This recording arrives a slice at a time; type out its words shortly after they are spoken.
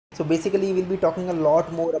So basically, we'll be talking a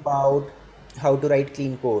lot more about how to write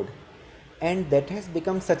clean code, and that has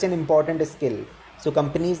become such an important skill. So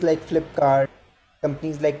companies like Flipkart,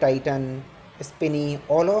 companies like Titan, Spinny,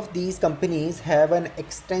 all of these companies have an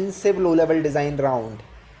extensive low-level design round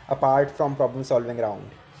apart from problem-solving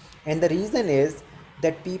round. And the reason is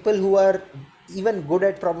that people who are even good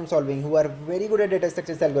at problem solving, who are very good at data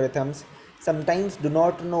structures algorithms, sometimes do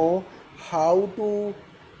not know how to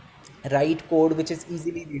write code which is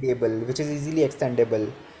easily readable, which is easily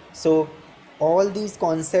extendable. So all these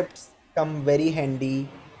concepts come very handy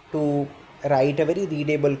to write a very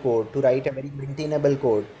readable code, to write a very maintainable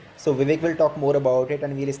code. So Vivek will talk more about it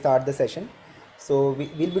and we'll start the session. So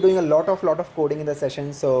we'll be doing a lot of coding in the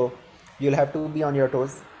session. So you'll have to be on your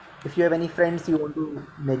toes. If you have any friends you want to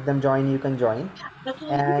make them join, you can join.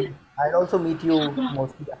 And I'll also meet you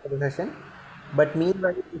mostly after the session. But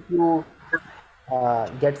meanwhile, if you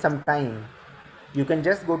get some time, you can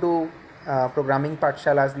just go to Programming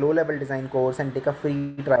Pakshala's low-level design course and take a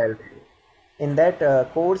free trial. In that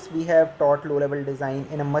course, we have taught low-level design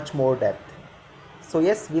in a much more depth. So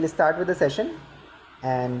yes, we'll start with the session,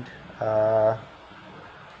 and uh,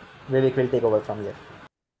 Vivek will take over from here.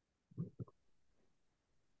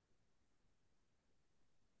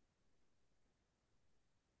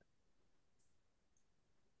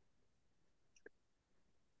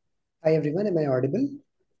 Hi everyone, am I audible?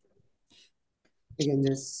 You can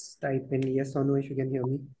just type in yes or no if you can hear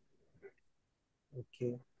me.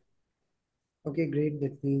 Okay. Okay, great.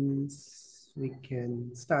 That means we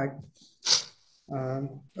can start.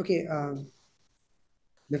 Okay.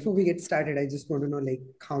 Before we get started, I just want to know like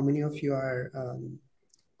how many of you are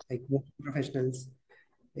like working professionals.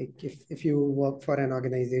 Like if you work for an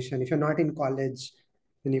organization, if you're not in college,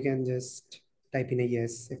 then you can just type in a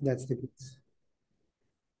yes if that's the case.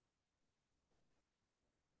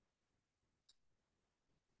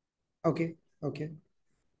 Okay. Okay.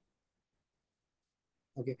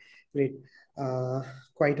 Okay. Great. Uh,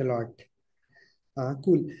 Quite a lot.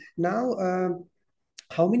 Cool. Now,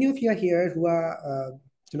 how many of you are here who are,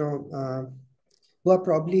 you know, who are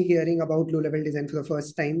probably hearing about low-level design for the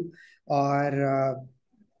first time, or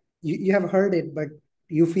you have heard it, but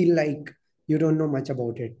you feel like you don't know much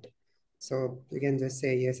about it? So you can just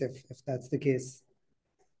say yes if that's the case.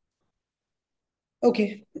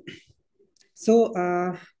 Okay.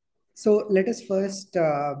 So, so let us first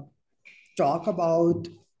talk about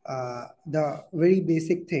the very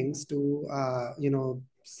basic things to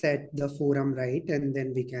set the forum right, and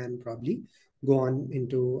then we can probably go on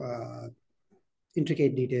into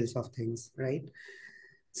intricate details of things, right?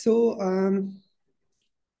 So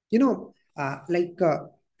like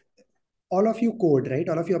all of you code, right?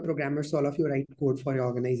 All of you are programmers, so all of you write code for your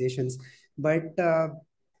organizations. But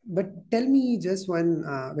tell me just one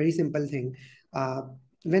very simple thing. Uh,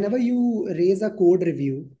 Whenever you raise a code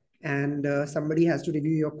review and somebody has to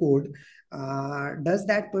review your code, does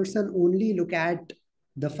that person only look at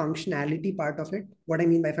the functionality part of it? What I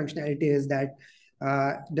mean by functionality is that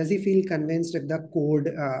does he feel convinced if the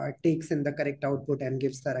code takes in the correct output and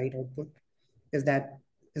gives the right output? Is that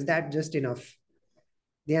is that just enough?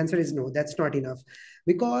 The answer is no, that's not enough.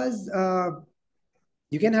 Because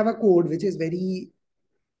you can have a code which is very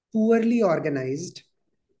poorly organized,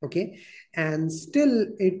 okay, and still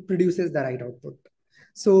it produces the right output.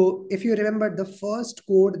 So if you remember the first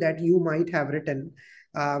code that you might have written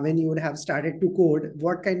when you would have started to code,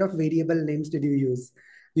 what kind of variable names did you use?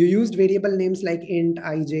 You used variable names like int,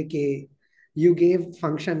 ijk. You gave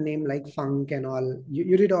function name like func and all.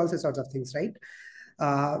 You did all sorts of things, right?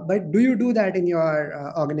 But do you do that in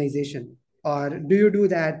your organization? Or do you do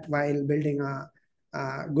that while building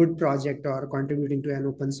a good project or contributing to an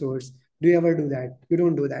open source? Do you ever do that? You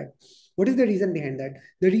don't do that. What is the reason behind that?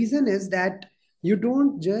 The reason is that you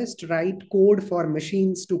don't just write code for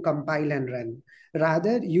machines to compile and run.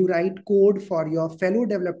 Rather, you write code for your fellow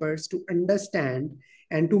developers to understand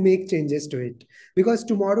and to make changes to it. Because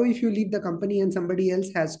tomorrow, if you leave the company and somebody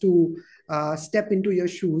else has to step into your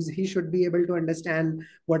shoes, he should be able to understand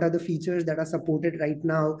what are the features that are supported right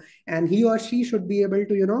now, and he or she should be able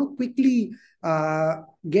to quickly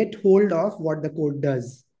get hold of what the code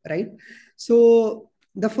does, right? So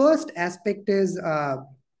the first aspect is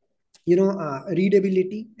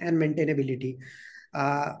readability and maintainability.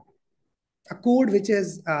 uh, a code which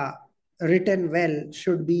is written well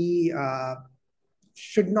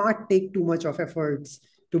should not take too much of efforts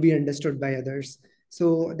to be understood by others.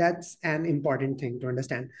 So that's an important thing to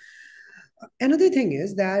understand. Another thing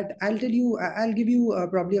is that I'll give you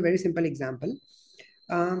probably a very simple example.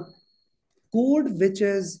 um, Code which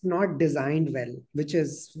is not designed well, which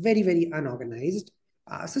is very very unorganized,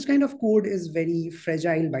 Such kind of code is very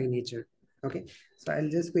fragile by nature. Okay, so I'll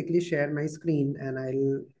just quickly share my screen and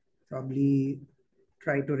I'll probably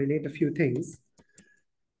try to relate a few things.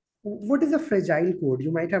 What is a fragile code?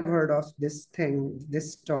 You might have heard of this thing,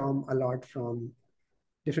 this term a lot from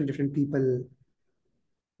different people,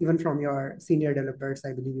 even from your senior developers.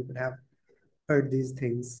 I believe you would have heard these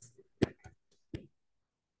things.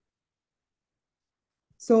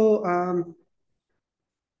 So I'm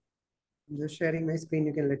just sharing my screen.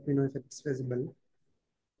 You can let me know if it's visible.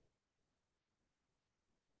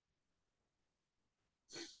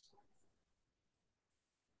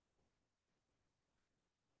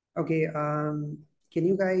 Okay, can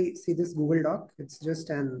you guys see this Google Doc? It's just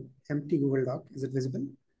an empty Google Doc. Is it visible?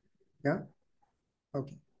 Yeah.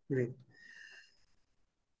 Okay, great.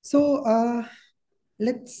 So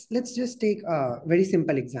let's just take a very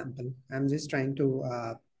simple example. I'm just trying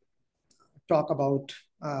to talk about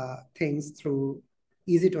things through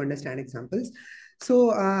easy to understand examples. So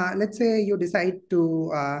let's say you decide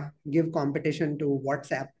to give competition to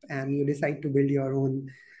WhatsApp, and you decide to build your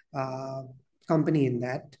own uh, company in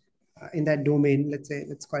that domain. Let's say,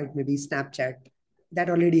 let's call it maybe Snapchat. That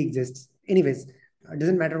already exists. Anyways, it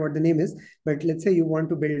doesn't matter what the name is, but let's say you want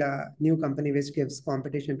to build a new company which gives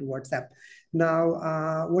competition to WhatsApp.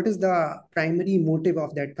 Now, what is the primary motive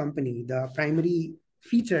of that company? The primary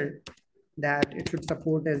feature that it should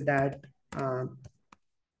support is that uh,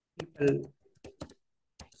 people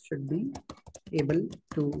should be able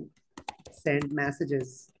to send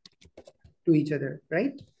messages to each other,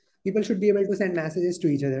 right? People should be able to send messages to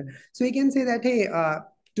each other. So we can say that, hey,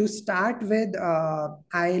 to start with,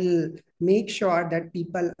 I'll make sure that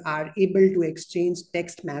people are able to exchange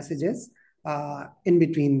text messages in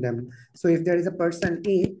between them. So if there is a person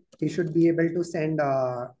A, he should be able to send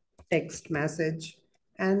a text message,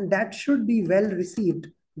 and that should be well received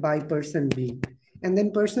by person B. And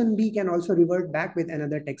then person B can also revert back with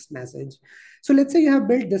another text message. So let's say you have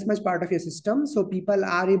built this much part of your system, so people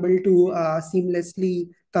are able to seamlessly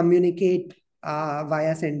communicate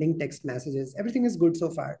via sending text messages. Everything is good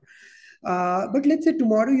so far. But let's say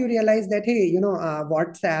tomorrow you realize that, hey,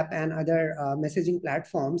 WhatsApp and other messaging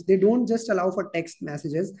platforms, they don't just allow for text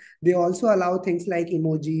messages. They also allow things like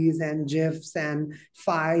emojis and GIFs and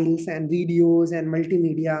files and videos and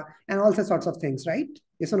multimedia and all sorts of things, right?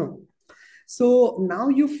 Yes or no? So now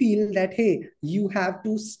you feel that, hey, you have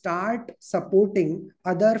to start supporting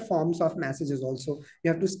other forms of messages also.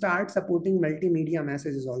 You have to start supporting multimedia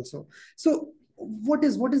messages also. So what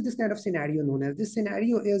is this kind of scenario known as? This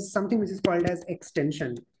scenario is something which is called as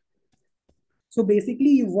extension. So basically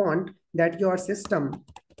you want that your system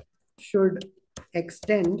should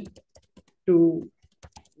extend to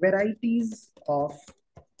varieties of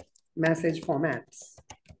message formats.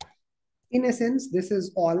 In essence, this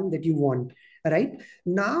is all that you want, right?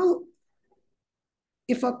 Now,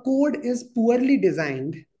 if a code is poorly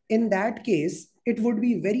designed, in that case, it would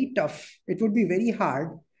be very tough. It would be very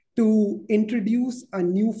hard to introduce a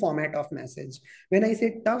new format of message. When I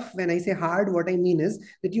say tough, when I say hard, what I mean is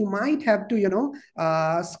that you might have to,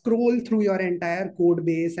 scroll through your entire code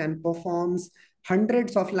base and performs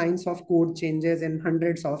hundreds of lines of code changes in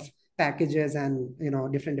hundreds of packages and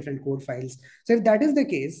different code files. So if that is the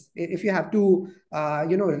case, if you have to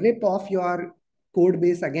rip off your code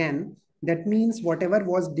base again, that means whatever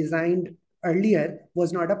was designed earlier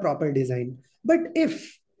was not a proper design. But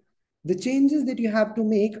if the changes that you have to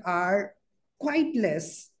make are quite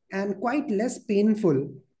less and quite less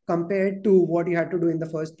painful compared to what you had to do in the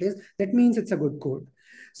first place, that means it's a good code.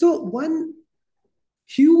 So one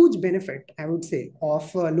huge benefit, I would say,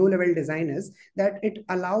 of low level design is that it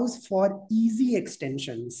allows for easy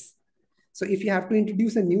extensions. So if you have to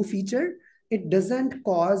introduce a new feature, it doesn't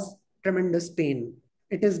cause tremendous pain.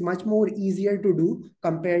 It is much more easier to do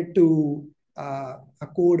compared to a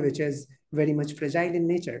code which is very much fragile in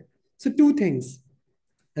nature. So two things: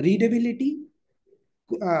 readability.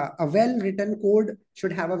 A well-written code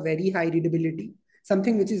should have a very high readability.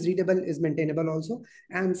 Something which is readable is maintainable also.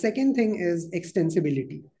 And second thing is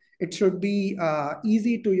extensibility. It should be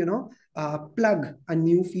easy to plug a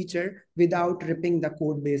new feature without ripping the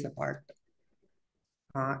code base apart.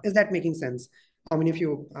 Is that making sense? How many of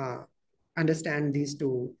you understand these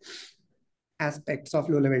two aspects of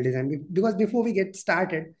low level design? Because before we get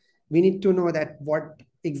started, we need to know that what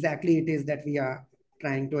exactly it is that we are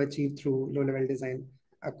trying to achieve through low level design.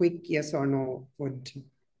 A quick yes or no would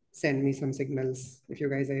send me some signals if you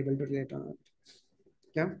guys are able to relate on it.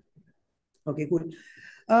 Yeah. Okay, cool.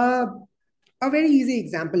 Uh, a very easy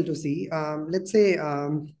example to see. Let's say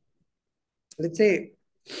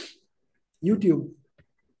YouTube.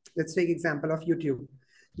 Let's take example of YouTube.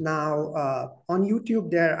 Now, on YouTube,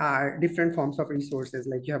 there are different forms of resources.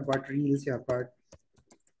 Like you have got reels, you have got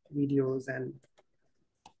videos, and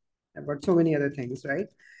I've got so many other things, right?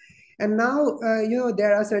 And now,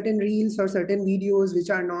 there are certain reels or certain videos which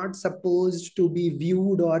are not supposed to be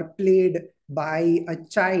viewed or played by a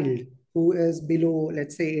child who is below,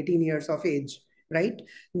 let's say, 18 years of age, right?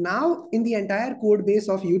 Now, in the entire code base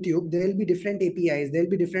of YouTube, there will be different APIs, there will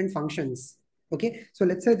be different functions. Okay, so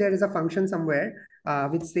let's say there is a function somewhere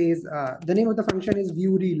which says the name of the function is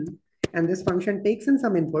view reel, and this function takes in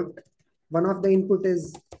some input. One of the input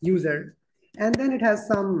is user, and then it has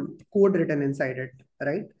some code written inside it,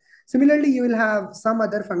 right? Similarly, you will have some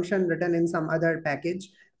other function written in some other package.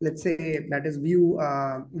 Let's say that is view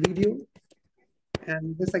video.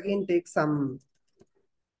 And this again takes some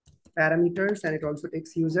parameters, and it also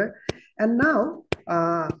takes user. And now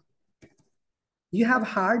you have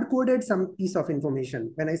hard coded some piece of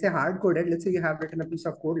information. When I say hard coded, let's say you have written a piece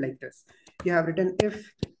of code like this. You have written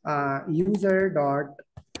if user dot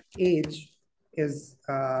age is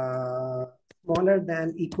smaller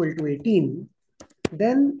than equal to 18,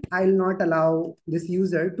 then I'll not allow this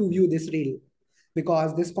user to view this reel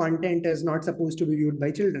because this content is not supposed to be viewed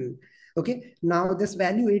by children. Okay, now this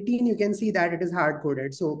value 18, you can see that it is hard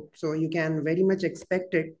coded. So you can very much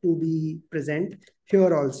expect it to be present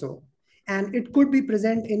here also. And it could be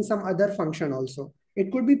present in some other function also.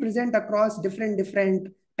 It could be present across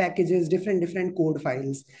different packages, different code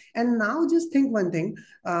files. And now just think one thing.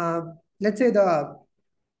 Let's say the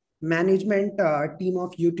management team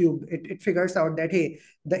of YouTube, it figures out that, hey,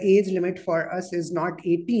 the age limit for us is not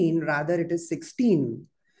 18, rather it is 16.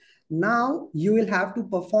 Now you will have to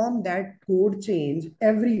perform that code change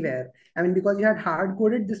everywhere. I mean, because you had hard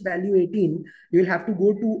coded this value 18, you will have to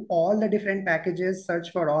go to all the different packages,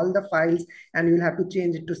 search for all the files, and you will have to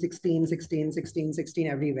change it to 16, 16, 16, 16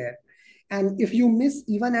 everywhere. And if you miss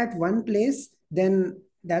even at one place, then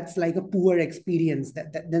that's like a poor experience.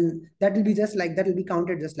 Then that will be just like, that will be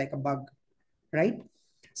counted just like a bug, right?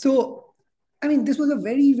 So, I mean, this was a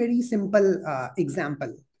very simple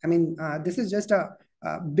example. I mean, this is just a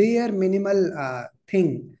bare minimal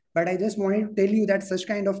thing, but I just wanted to tell you that such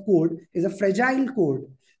kind of code is a fragile code,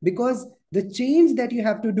 because the change that you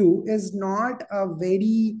have to do is not a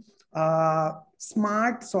very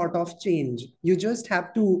smart sort of change. You just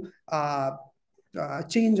have to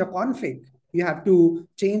change a config. You have to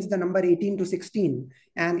change the number 18 to 16.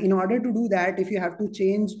 And in order to do that, if you have to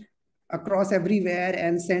change across everywhere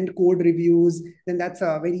and send code reviews, then that's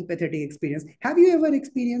a very pathetic experience. Have you ever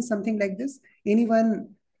experienced something like this? Anyone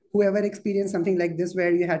who ever experienced something like this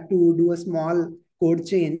where you had to do a small code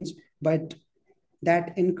change, but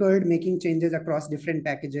that incurred making changes across different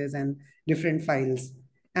packages and different files?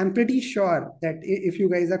 I'm pretty sure that if you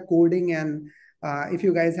guys are coding and if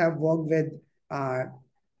you guys have worked with uh,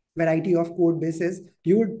 variety of code bases,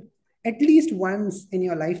 you would at least once in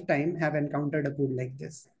your lifetime have encountered a code like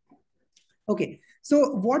this. Okay,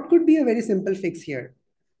 so what could be a very simple fix here?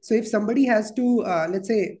 So if somebody has to, let's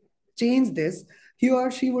say, change this, he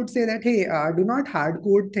or she would say that, hey, do not hard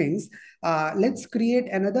code things. Let's create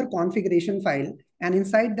another configuration file. And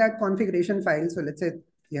inside that configuration file, so let's say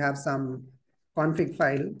you have some config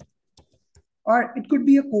file, or it could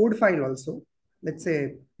be a code file also. Let's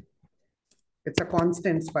say it's a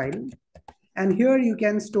constants file. And here you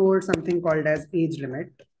can store something called as age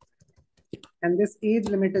limit. And this age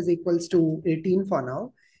limit is equals to 18 for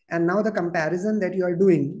now. And now the comparison that you are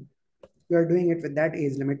doing it with that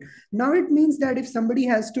age limit. Now it means that if somebody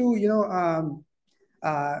has to,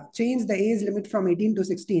 change the age limit from 18 to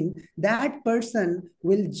 16, that person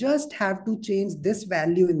will just have to change this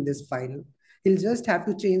value in this file. He'll just have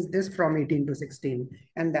to change this from 18 to 16,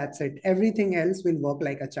 and that's it. Everything else will work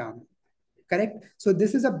like a charm. Correct? So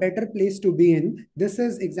this is a better place to be in. This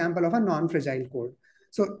is example of a non-fragile code.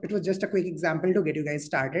 So it was just a quick example to get you guys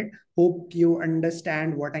started. Hope you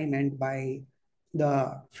understand what I meant by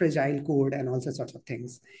the fragile code and all sorts of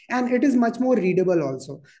things. And it is much more readable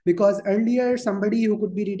also, because earlier somebody who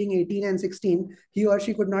could be reading 18 and 16, he or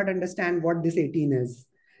she could not understand what this 18 is.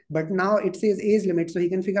 But now it says age limit, so he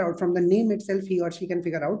can figure out from the name itself, he or she can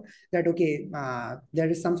figure out that, okay, there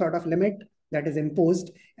is some sort of limit that is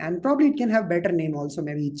imposed, and probably it can have better name also,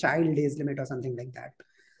 maybe child age limit or something like that.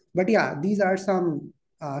 But yeah, these are some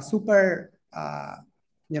super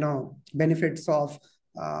benefits of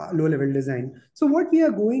low level design. So what we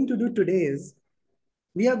are going to do today is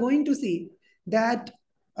we are going to see that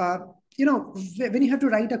uh, when you have to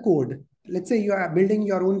write a code, let's say you are building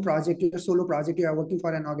your own project, your solo project, you are working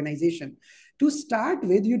for an organization. To start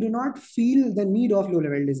with, you do not feel the need of low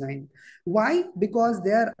level design. Why? Because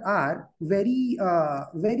there are very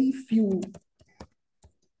few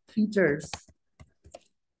features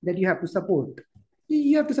that you have to support.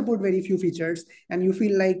 You have to support very few features and you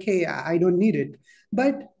feel like, hey, I don't need it.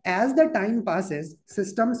 But as the time passes,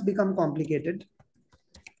 systems become complicated.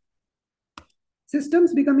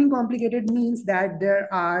 Systems becoming complicated means that there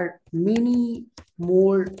are many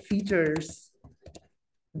more features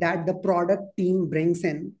that the product team brings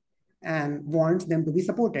in and wants them to be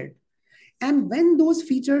supported. And when those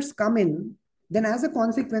features come in, then as a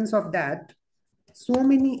consequence of that, so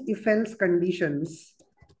many if else conditions,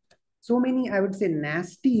 so many, I would say,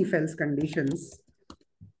 nasty if else conditions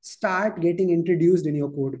start getting introduced in your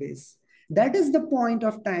code base. That is the point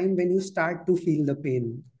of time when you start to feel the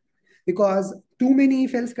pain. Because too many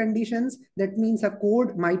if else conditions, that means a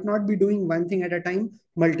code might not be doing one thing at a time,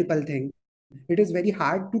 multiple things. It is very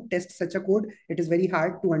hard to test such a code. It is very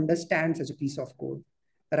hard to understand such a piece of code,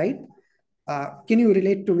 right? Can you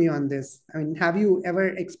relate to me on this? I mean, have you ever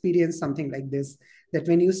experienced something like this? That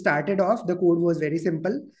when you started off, the code was very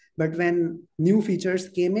simple, but when new features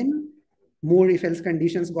came in, more if else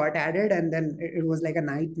conditions got added, and then it was like a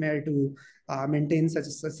nightmare to maintain such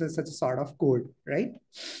a sort of code, right?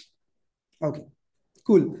 Okay,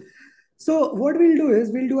 cool. So what we'll do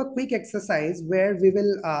is we'll do a quick exercise where we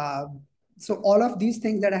will, so all of these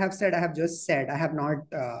things that I have said, I have just said, I have not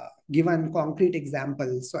given concrete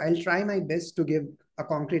examples. So I'll try my best to give a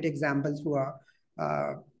concrete example through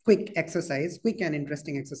a quick exercise, quick and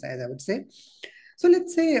interesting exercise, I would say. So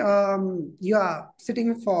let's say you are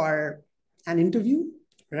sitting for an interview,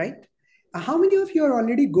 right? How many of you are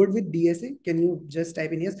already good with DSA? Can you just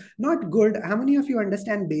type in yes? Not good. How many of you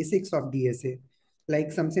understand basics of DSA?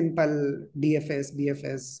 Like some simple DFS,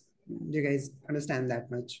 BFS. Do you guys understand that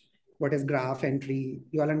much? What is graph entry?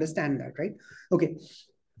 You all understand that, right? Okay.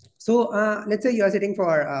 So let's say you are sitting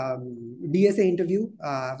for DSA interview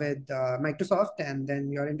with Microsoft, and then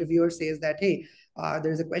your interviewer says that, hey,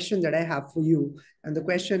 there's a question that I have for you. And the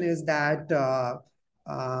question is that,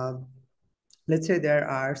 uh, let's say there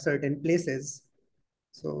are certain places.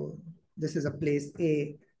 So this is a place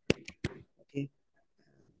A, okay.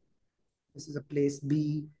 This is a place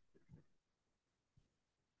B.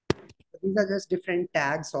 These are just different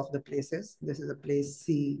tags of the places. This is a place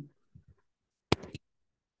C.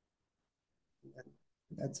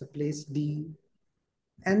 That's a place D.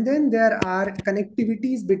 And then there are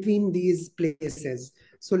connectivities between these places.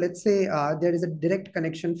 So let's say there is a direct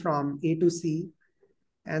connection from A to C,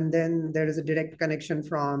 and then there is a direct connection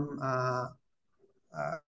from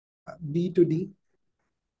B to D,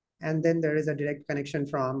 and then there is a direct connection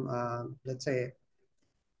from, let's say,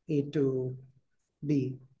 A to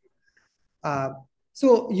B. Uh,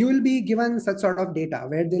 so you will be given such sort of data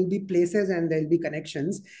where there'll be places and there'll be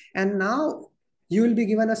connections. And now you will be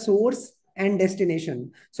given a source and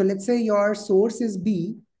destination. So let's say your source is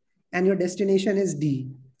B and your destination is D.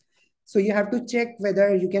 So you have to check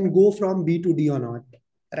whether you can go from B to D or not,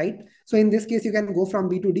 right? So in this case, you can go from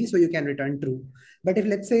B to D, so you can return true. But if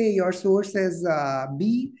let's say your source is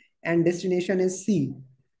B and destination is C,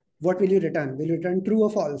 what will you return? Will you return true or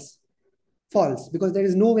false? False, because there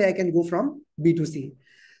is no way I can go from B to C.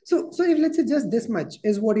 So if let's say just this much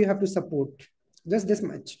is what you have to support, just this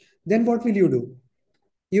much, then what will you do?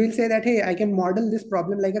 You will say that, hey, I can model this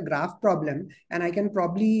problem like a graph problem, and I can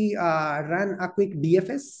probably run a quick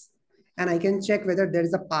DFS, and I can check whether there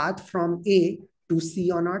is a path from A to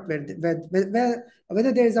C or not,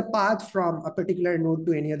 whether there is a path from a particular node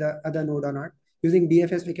to any other node or not. Using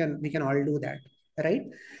DFS, we can all do that, right?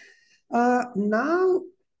 Now,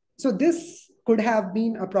 so this could have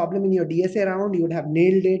been a problem in your DSA round. You would have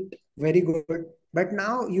nailed it very good. But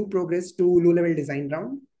now you progress to low level design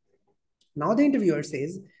round. Now the interviewer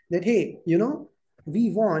says that, hey,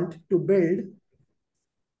 we want to build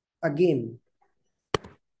a game.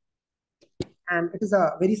 And it is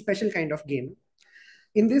a very special kind of game.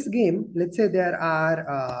 In this game, let's say there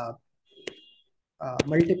are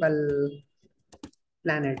multiple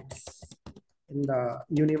planets in the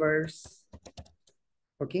universe.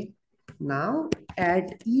 Okay. Now,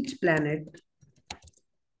 at each planet,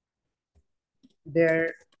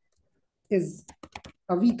 there is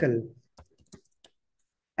a vehicle.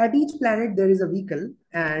 At each planet, there is a vehicle,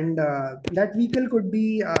 and that vehicle could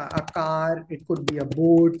be a car, it could be a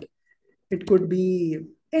boat, it could be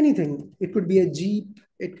anything, it could be a jeep,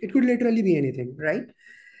 it could literally be anything, right?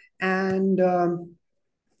 And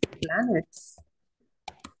planets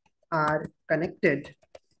are connected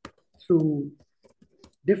through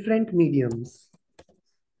different mediums,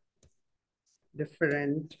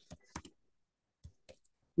 different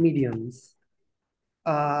mediums.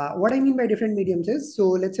 What I mean by different mediums is, so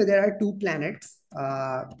let's say there are two planets.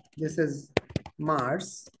 This is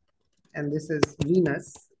Mars and this is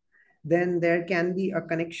Venus. then there can be a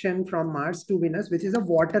connection from Mars to Venus, which is a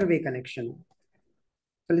waterway connection.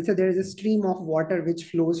 So let's say there is a stream of water which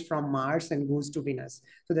flows from Mars and goes to Venus.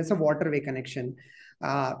 So that's a waterway connection.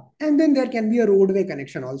 And then there can be a roadway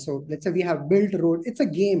connection also. Let's say we have built road. It's a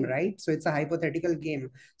game, right? So it's a hypothetical game.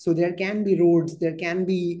 So there can be roads, there can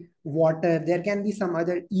be water, there can be some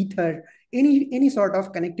other ether. Any sort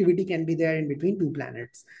of connectivity can be there in between two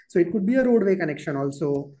planets. So it could be a roadway connection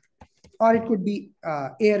also, or it could be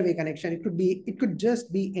airway connection. It could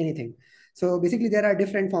just be anything. So basically there are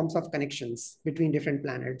different forms of connections between different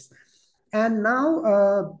planets. And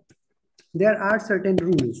now there are certain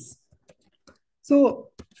rules. So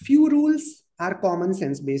few rules are common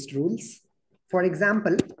sense based rules. For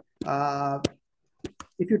example, uh,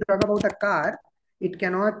 if you talk about a car, it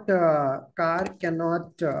cannot car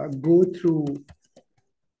cannot go through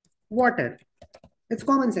water. It's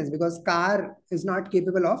common sense because car is not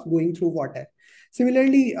capable of going through water.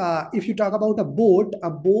 Similarly, if you talk about a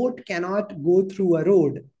boat cannot go through a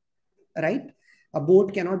road, right? A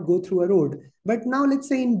boat cannot go through a road. But now let's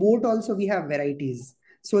say in boat also we have varieties.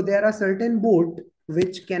 So there are certain boat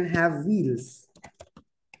which can have wheels,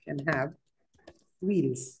 can have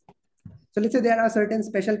wheels. So let's say there are certain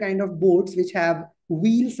special kind of boats which have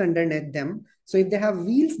wheels underneath them. So if they have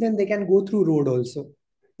wheels, then they can go through road also.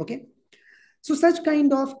 Okay. So such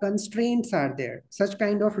kind of constraints are there. Such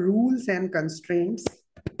kind of rules and constraints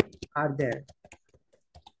are there.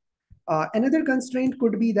 Another constraint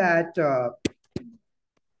could be that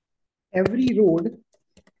every road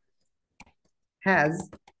has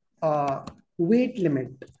a weight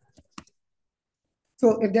limit.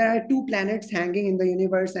 So if there are two planets hanging in the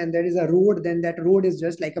universe and there is a road, then that road is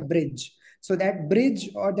just like a bridge. So that bridge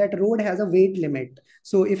or that road has a weight limit.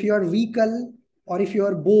 So if your vehicle or if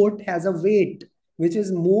your boat has a weight which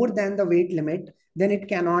is more than the weight limit, then it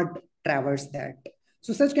cannot traverse that.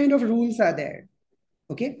 So such kind of rules are there.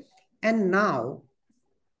 Okay. And now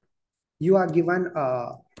you are given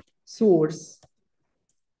a source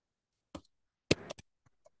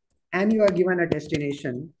and you are given a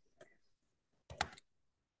destination,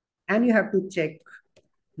 and you have to check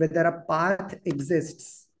whether a path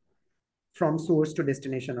exists from source to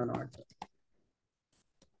destination or not.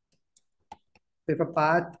 So if a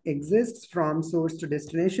path exists from source to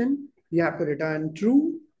destination, you have to return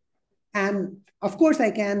true. And of course, I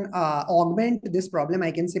can augment this problem.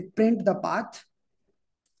 I can say print the path.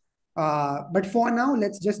 But for now,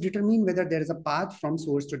 let's just determine whether there is a path from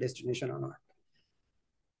source to destination or not.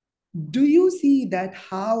 Do you see that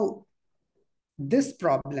how this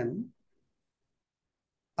problem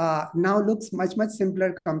now looks much, much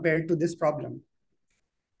simpler compared to this problem?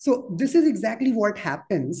 So this is exactly what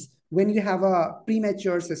happens when you have a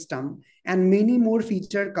premature system and many more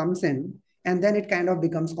feature comes in, and then it kind of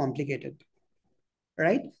becomes complicated,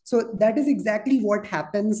 right? So that is exactly what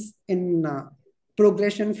happens in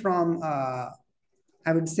progression from, I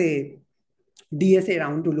would say, DSA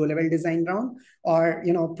round to low level design round, or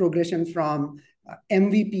progression from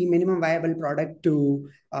MVP, minimum viable product, to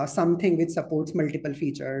something which supports multiple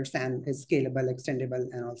features and is scalable, extendable,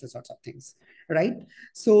 and all sorts of things, right?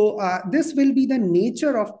 So this will be the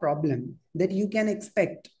nature of problem that you can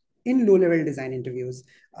expect in low level design interviews.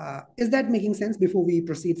 Is that making sense? Before we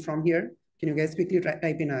proceed from here, can you guys quickly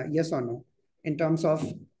type in a yes or no in terms of,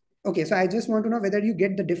 okay, so I just want to know whether you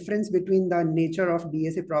get the difference between the nature of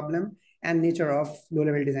DSA problem and nature of low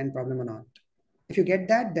level design problem or not. If you get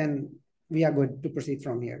that, then we are good to proceed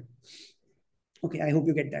from here. Okay, I hope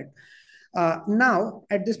you get that. Now,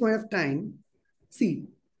 at this point of time, see,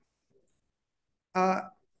 uh,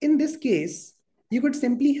 in this case, you could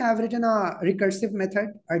simply have written a recursive method,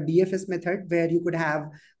 a DFS method, where you could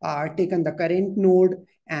have taken the current node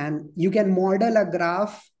and you can model a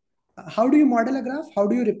graph. How do you model a graph? How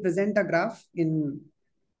do you represent a graph in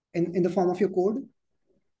the form of your code?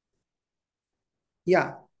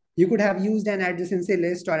 Yeah, you could have used an adjacency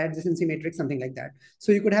list or adjacency matrix, something like that.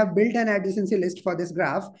 So you could have built an adjacency list for this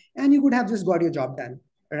graph and you could have just got your job done,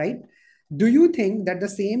 right? Do you think that the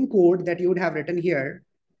same code that you would have written here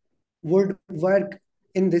would work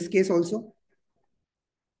in this case also?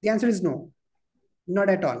 The answer is no, not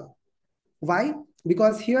at all. Why?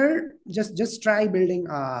 Because here, just try building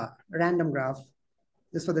a random graph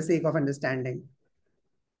just for the sake of understanding.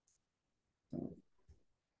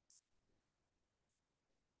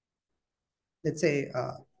 Let's say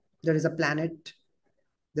there is a planet.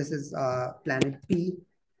 This is planet P,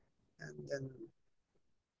 and then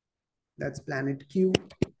that's planet Q.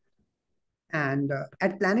 And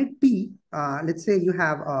at planet P, let's say you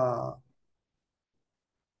have a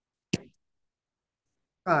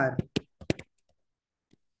car.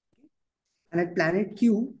 And at planet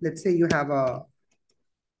Q, let's say you have a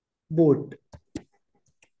boat.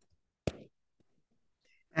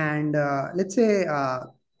 And let's say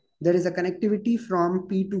there is a connectivity from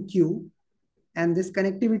P to Q. And this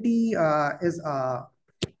connectivity is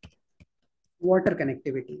water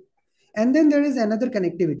connectivity. And then there is another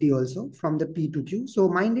connectivity also from the P to Q. So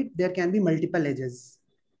mind it, there can be multiple edges.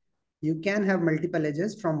 You can have multiple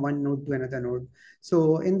edges from one node to another node.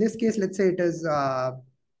 So in this case, let's say it is um,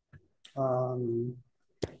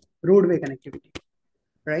 roadway connectivity,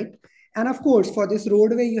 right? And of course, for this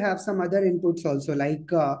roadway, you have some other inputs also, like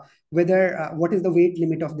whether what is the weight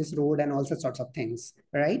limit of this road and all such sorts of things,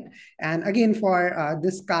 right? And again, for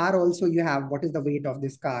this car also, you have what is the weight of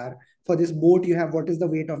this car. For this boat, you have what is the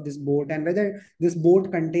weight of this boat and whether this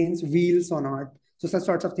boat contains wheels or not. So such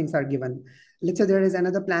sorts of things are given. Let's say there is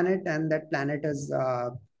another planet and that planet is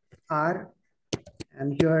R.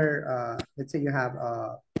 And here, let's say you have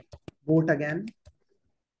a boat again.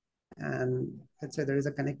 And let's say there is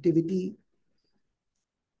a connectivity,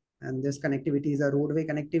 and this connectivity is a roadway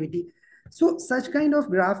connectivity. So such kind of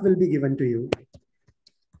graph will be given to you.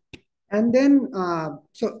 And then,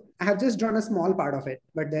 so I have just drawn a small part of it,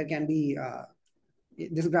 but there can be,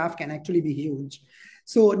 this graph can actually be huge.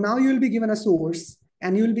 So now you will be given a source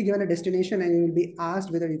and you will be given a destination and you will be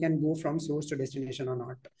asked whether you can go from source to destination or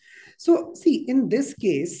not. So see, in this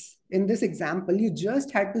case, in this example, you just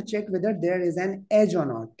had to check whether there is an edge or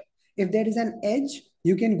not. If there is an edge,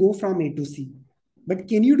 you can go from A to C. But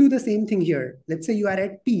can you do the same thing here? Let's say you are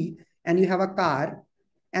at P and you have a car,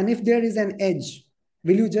 and if there is an edge,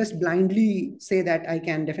 will you just blindly say that I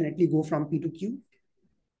can definitely go from P to Q?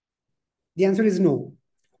 The answer is no.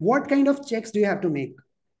 What kind of checks do you have to make?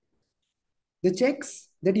 The checks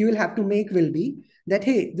that you will have to make will be that,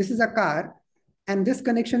 hey, this is a car and this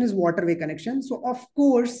connection is waterway connection. So of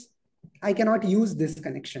course, I cannot use this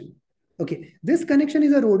connection. Okay, this connection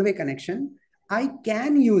is a roadway connection. I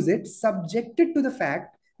can use it subjected to the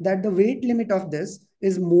fact that the weight limit of this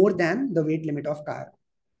is more than the weight limit of car.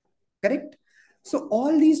 Correct? So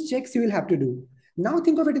all these checks you will have to do. Now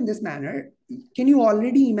think of it in this manner. Can you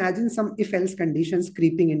already imagine some if-else conditions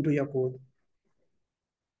creeping into your code?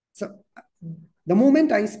 So the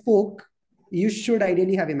moment I spoke, you should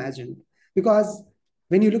ideally have imagined. Because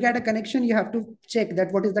when you look at a connection, you have to check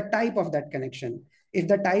that what is the type of that connection. If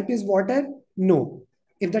the type is water, no.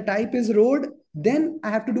 If the type is road, then I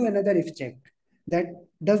have to do another if check. That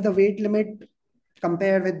does the weight limit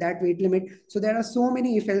compare with that weight limit? So there are so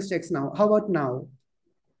many if else checks now. How about now?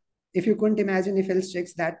 If you couldn't imagine if else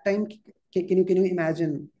checks that time, can you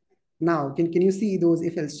imagine now? Can you see those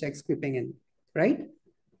if else checks creeping in, right?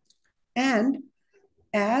 And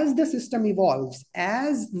as the system evolves,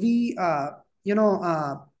 as we you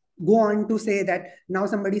know go on to say that now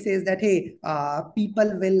somebody says that, hey,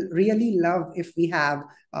 people will really love if we have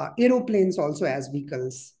aeroplanes also as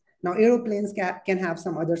vehicles. Now aeroplanes can have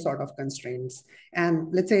some other sort of constraints,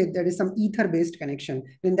 and let's say there is some ether based connection,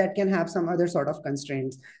 then that can have some other sort of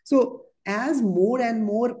constraints. So as more and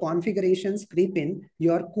more configurations creep in,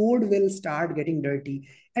 your code will start getting dirty.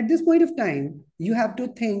 At this point of time, you have to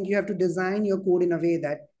think, you have to design your code in a way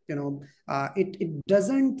that it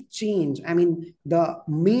doesn't change. I mean, the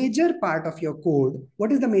major part of your code,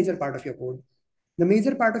 what is the major part of your code? The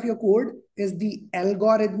major part of your code is the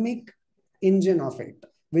algorithmic engine of it,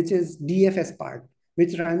 which is DFS part,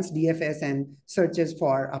 which runs DFS and searches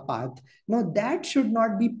for a path. Now that should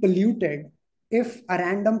not be polluted if a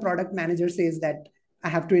random product manager says that I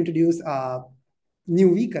have to introduce a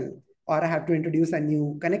new vehicle or I have to introduce a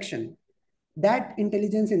new connection. That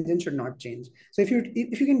intelligence engine should not change. So if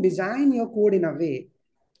you can design your code in a way,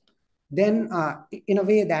 then in a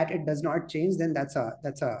way that it does not change, then that's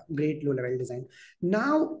a great low level design.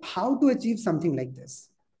 Now, how to achieve something like this?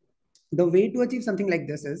 The way to achieve something like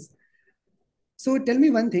this is, so tell me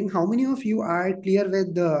one thing, how many of you are clear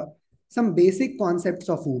with the some basic concepts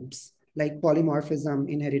of OOPs, like polymorphism,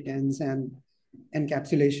 inheritance, and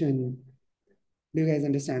encapsulation? Do you guys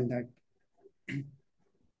understand that?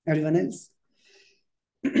 Everyone else?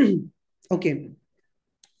 Okay.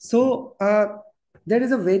 So there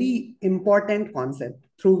is a very important concept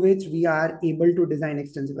through which we are able to design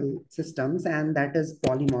extensible systems, and that is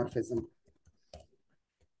polymorphism.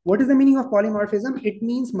 What is the meaning of polymorphism? It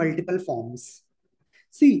means multiple forms.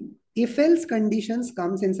 See, if else conditions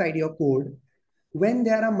comes inside your code when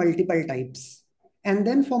there are multiple types. And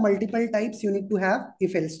then for multiple types, you need to have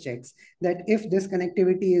if else checks, that if this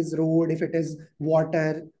connectivity is road, if it is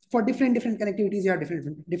water, for different connectivities, you have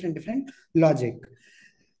different logic.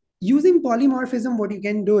 Using polymorphism, what you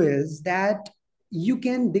can do is that you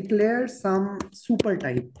can declare some super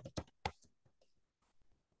type.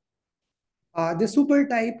 The super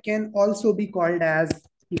type can also be called as,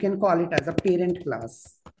 you can call it as a parent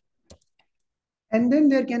class. And then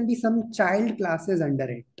there can be some child classes under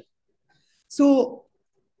it. So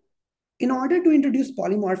in order to introduce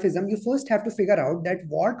polymorphism, you first have to figure out that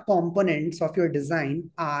what components of your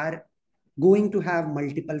design are going to have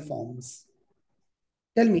multiple forms.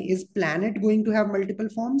 Tell me, is planet going to have multiple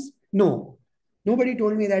forms? No. Nobody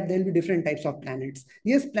told me that there'll be different types of planets.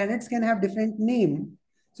 Yes, planets can have different name.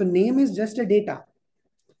 So name is just a data.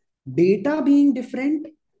 Data being different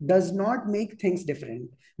does not make things different,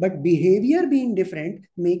 but behavior being different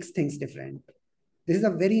makes things different. This is a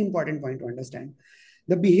very important point to understand.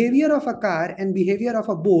 The behavior of a car and behavior of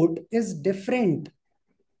a boat is different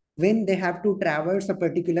when they have to traverse a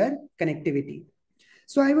particular connectivity.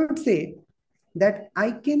 So I would say that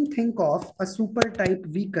I can think of a super type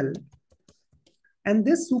vehicle, and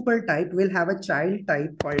this super type will have a child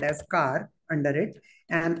type called as car under it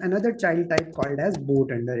and another child type called as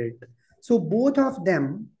boat under it. So both of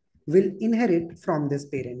them will inherit from this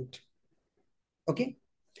parent. Okay.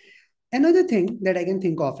 Another thing that I can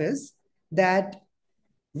think of is that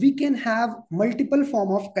we can have multiple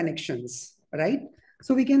form of connections, right?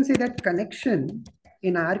 So we can say that connection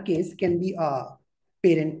in our case can be a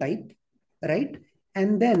parent type, right?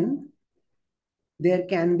 And then there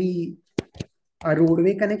can be a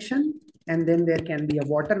roadway connection, and then there can be a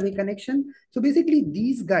waterway connection. So basically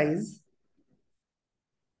these guys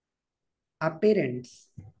are parents,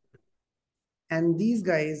 and these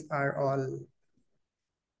guys are all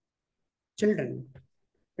children,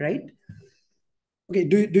 right? Okay,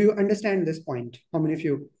 do you understand this point? How many of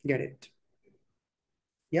you get it?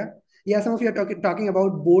 Yeah. Yeah, some of you are talking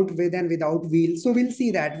about boat with and without wheels. So we'll see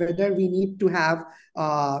that whether we need to have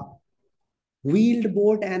wheeled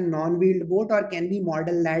boat and non-wheeled boat, or can we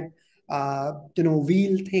model that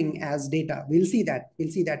wheel thing as data. We'll see that.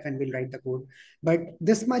 We'll see that when we'll write the code. But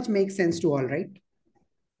this much makes sense to all, right?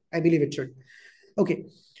 I believe it should. Okay.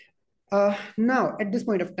 Now, at this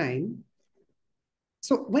point of time,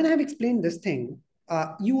 so when I've explained this thing,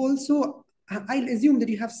 you also, I'll assume that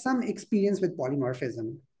you have some experience with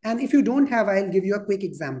polymorphism. And if you don't have, I'll give you a quick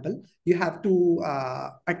example. You have to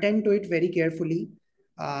attend to it very carefully.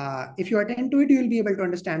 If you attend to it, you will be able to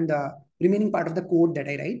understand the remaining part of the code that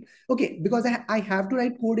I write. Okay, because I have to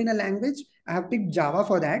write code in a language, I have picked Java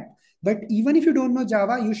for that. But even if you don't know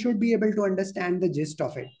Java, you should be able to understand the gist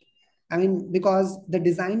of it. I mean, because the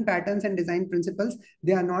design patterns and design principles,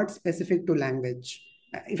 they are not specific to language.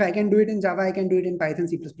 If I can do it in Java, I can do it in Python,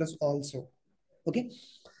 C++ also. Okay.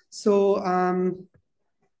 So,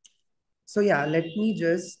 so yeah, let me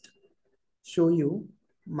just show you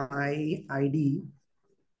my ID.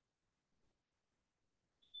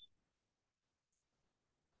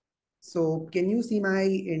 So can you see my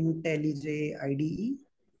IntelliJ IDE?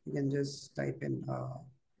 You can just type in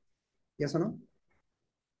yes or no?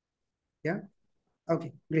 Yeah.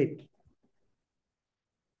 Okay, great.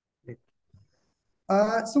 Great.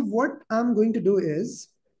 So what I'm going to do is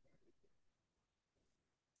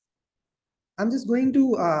I'm just going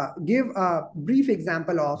to give a brief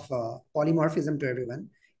example of polymorphism to everyone,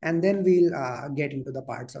 and then we'll get into the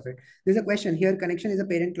parts of it. There's a question here. Connection is a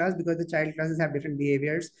parent class because the child classes have different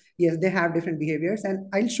behaviors. Yes, they have different behaviors, and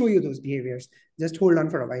I'll show you those behaviors. Just hold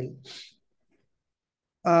on for a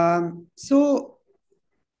while. So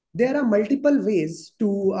there are multiple ways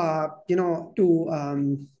to,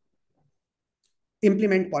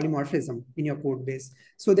 implement polymorphism in your code base.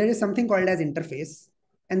 So there is something called as interface,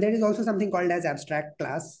 and there is also something called as abstract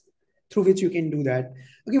class through which you can do that.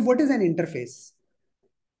 Okay, what is an interface?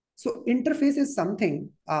 So interface is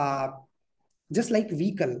something just like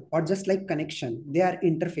vehicle or just like connection. They are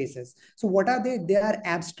interfaces. So what are they? They are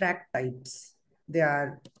abstract types. They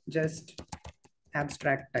are just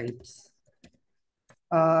abstract types.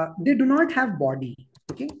 They do not have body.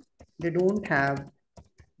 Okay, they don't have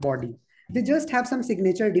body. They just have some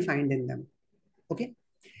signature defined in them. Okay.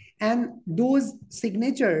 And those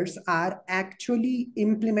signatures are actually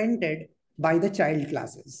implemented by the child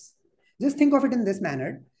classes. Just think of it in this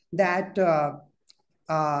manner that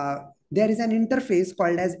there is an interface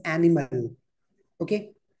called as animal.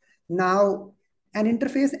 Okay. Now, an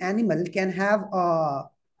interface animal can have a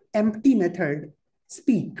empty method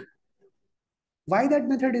speak. Why that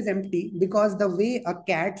method is empty? Because the way a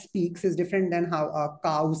cat speaks is different than how a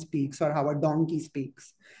cow speaks or how a donkey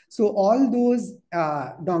speaks. So all those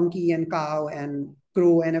donkey and cow and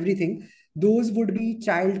crow and everything, those would be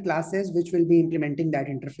child classes which will be implementing that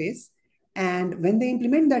interface. And when they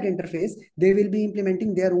implement that interface, they will be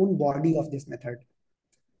implementing their own body of this method.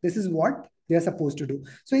 This is what they are supposed to do.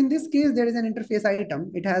 So in this case, there is an interface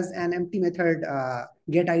item. It has an empty method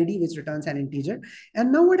get ID, which returns an integer.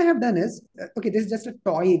 And now what I have done is, okay, this is just a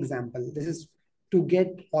toy example. This is to get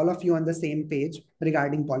all of you on the same page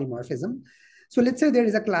regarding polymorphism. So let's say there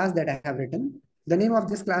is a class that I have written. The name of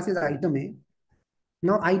this class is item A.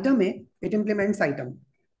 Now item A, it implements item.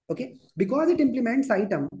 Okay, because it implements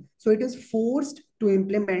item, so it is forced to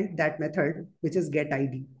implement that method, which is get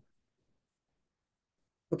ID.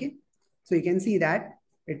 Okay, so you can see that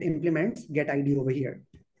it implements get ID over here,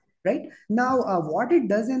 right? Now, what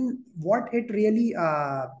it really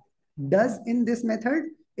does in this method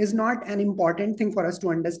is not an important thing for us to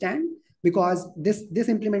understand, because this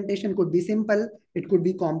implementation could be simple, it could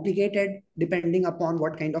be complicated depending upon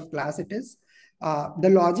what kind of class it is. The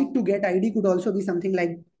logic to get ID could also be something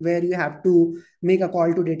like where you have to make a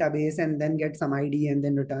call to database and then get some ID and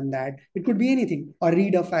then return that. It could be anything, or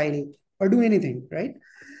read a file, or do anything, right?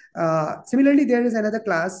 Similarly, there is another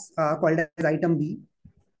class called as item B.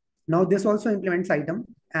 Now this also implements item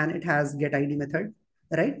and it has get ID method,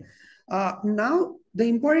 right? Now the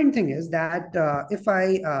important thing is that if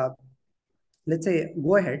I, let's say,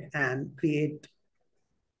 go ahead and create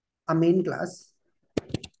a main class,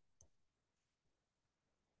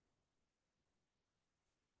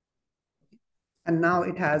 and now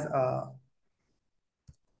it has a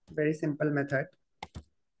very simple method.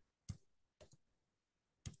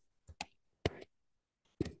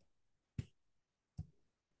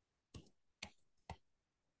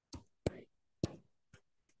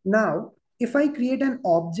 Now, if I create an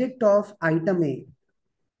object of item A,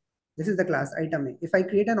 this is the class item A. If I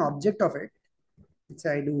create an object of it, let's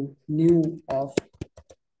say I do new of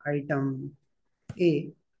item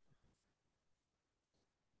A,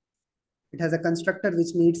 it has a constructor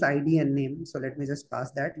which needs ID and name. So let me just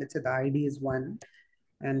pass that. Let's say the ID is 1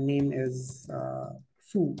 and name is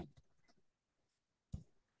Fu.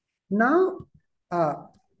 Now, uh,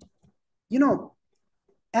 you know,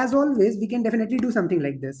 as always, we can definitely do something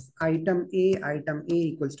like this. Item A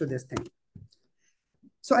equals to this thing.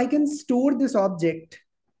 So I can store this object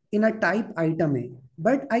in a type item A,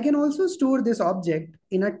 but I can also store this object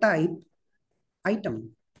in a type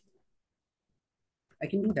item. I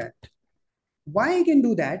can do that. Why I can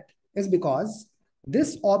do that is because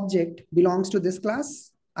this object belongs to this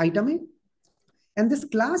class item A, and this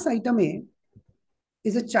class item A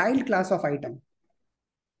is a child class of item.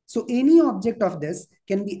 So any object of this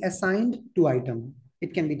can be assigned to item.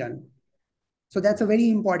 It can be done. So that's a very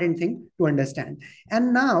important thing to understand.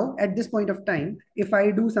 And now at this point of time, if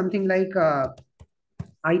I do something like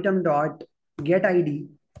item dot get ID,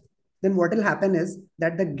 then what will happen is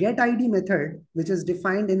that the get ID method, which is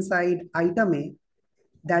defined inside item A,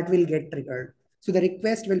 that will get triggered. So the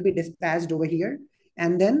request will be dispatched over here,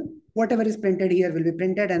 and then whatever is printed here will be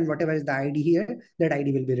printed, and whatever is the ID here, that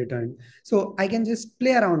ID will be returned. So I can just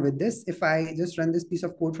play around with this. If I just run this piece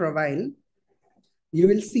of code for a while, you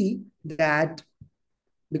will see that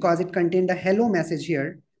because it contained a hello message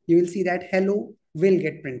here, you will see that hello will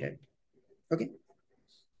get printed. Okay.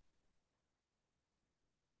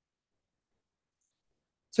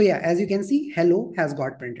 So yeah, as you can see, hello has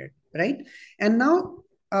got printed, right? And now,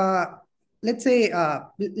 uh, let's say,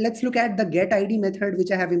 let's look at the get ID method,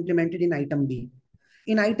 which I have implemented in item B.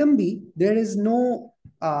 In item B, there is no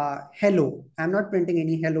hello. I'm not printing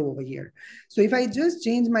any hello over here. So if I just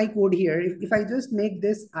change my code here, if I just make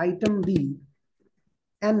this item B,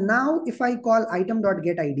 and now if I call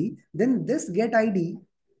item.getID, then this getID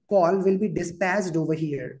call will be dispatched over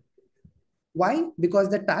here. Why? Because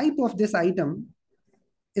the type of this item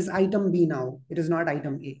is item B now. It is not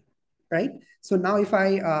item A, right? So now if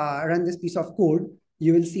I run this piece of code,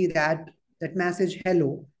 you will see that that message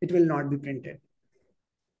hello, it will not be printed.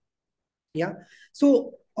 Yeah.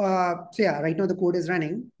 So yeah, right now the code is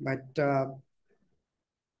running, but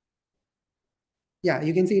yeah,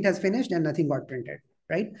 you can see it has finished and nothing got printed,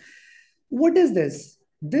 right? What is this?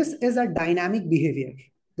 This is a dynamic behavior.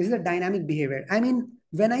 This is a dynamic behavior. I mean,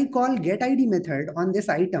 when I call getID method on this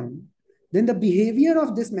item, then the behavior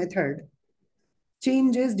of this method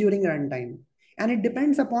changes during runtime. And it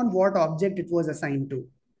depends upon what object it was assigned to.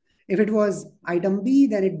 If it was item B,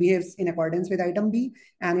 then it behaves in accordance with item B.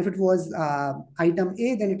 And if it was item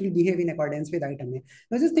A, then it will behave in accordance with item A.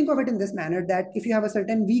 Now just think of it in this manner, that if you have a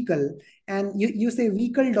certain vehicle and you say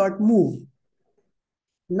vehicle.move.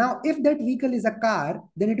 Now, if that vehicle is a car,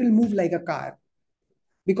 then it will move like a car,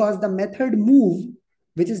 because the method move,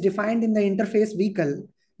 which is defined in the interface vehicle,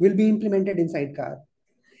 will be implemented inside car.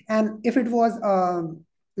 And if it was,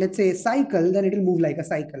 let's say, cycle, then it will move like a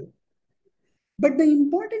cycle. But the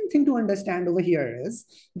important thing to understand over here is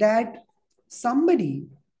that somebody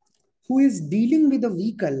who is dealing with a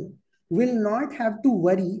vehicle will not have to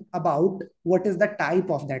worry about what is the type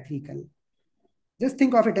of that vehicle. Just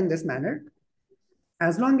think of it in this manner.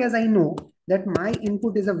 As long as I know that my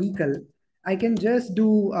input is a vehicle, I can just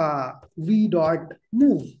do v dot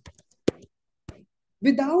move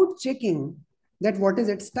without checking that what is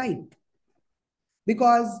its type.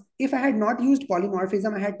 Because if I had not used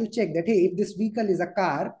polymorphism, I had to check that, hey, if this vehicle is a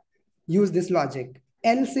car, use this logic.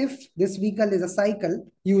 Else, if this vehicle is a cycle,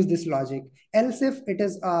 use this logic. Else, if it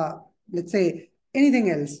is, let's say, anything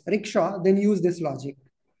else, rickshaw, then use this logic.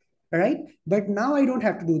 Right? But now I don't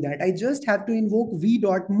have to do that. I just have to invoke v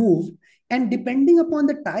dot move. And depending upon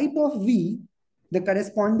the type of v, the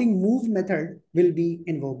corresponding move method will be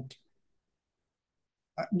invoked.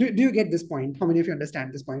 Do you get this point? How many of you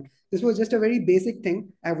understand this point? This was just a very basic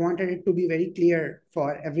thing. I wanted it to be very clear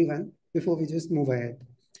for everyone before we just move ahead.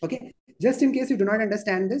 Okay. Just in case you do not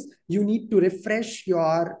understand this, you need to refresh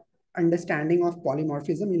your understanding of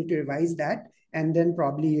polymorphism. You need to revise that, and then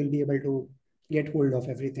probably you'll be able to get hold of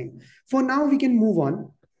everything. For now, we can move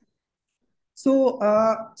on. So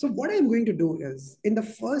what I'm going to do is, in the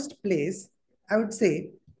first place, I would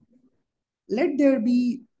say, let there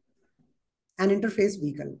be an interface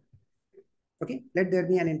vehicle. Okay, let there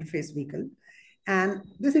be an interface vehicle. And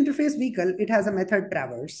this interface vehicle, it has a method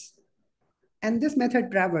traverse. And this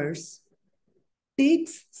method traverse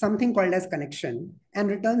takes something called as connection and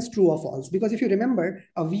returns true or false. Because if you remember,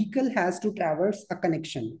 a vehicle has to traverse a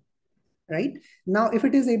connection, right? Now, if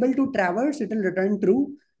it is able to traverse, it will return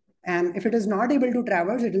true. And if it is not able to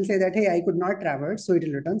traverse, it will say that, hey, I could not traverse. So it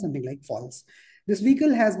will return something like false. This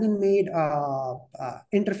vehicle has been made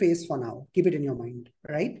interface for now. Keep it in your mind,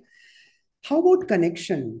 right? How about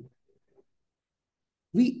connection?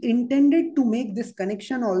 We intended to make this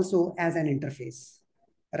connection also as an interface,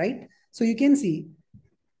 right? So you can see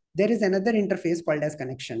there is another interface called as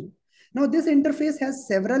connection. Now this interface has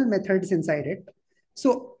several methods inside it.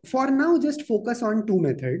 So for now, just focus on two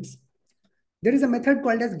methods. There is a method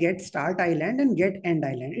called as get start island and get end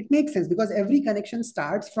island. It makes sense because every connection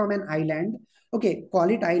starts from an island. Okay, call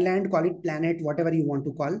it island, call it planet, whatever you want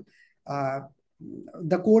to call. Uh,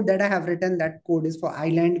 the code that I have written, that code is for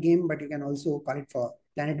island game, but you can also call it for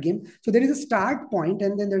planet game. So there is a start point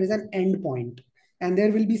and then there is an end point. And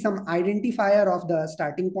there will be some identifier of the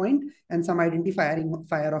starting point and some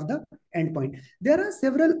identifier of the end point. There are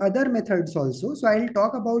several other methods also. So I'll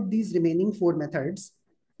talk about these remaining four methods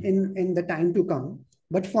in the time to come.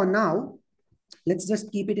 But for now, let's just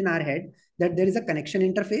keep it in our head that there is a connection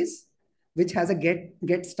interface which has a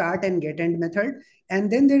get start and get end method, and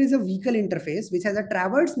then there is a vehicle interface which has a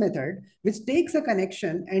traverse method which takes a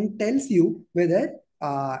connection and tells you whether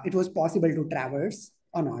it was possible to traverse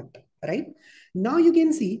or not, right? Now you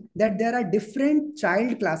can see that there are different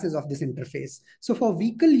child classes of this interface. So for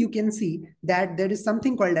vehicle, you can see that there is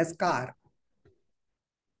something called as car.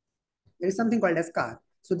 There is something called as car.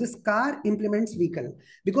 So this car implements vehicle.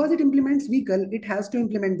 Because it implements vehicle, it has to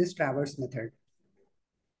implement this traverse method.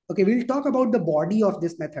 Okay, we'll talk about the body of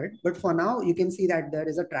this method, but for now, you can see that there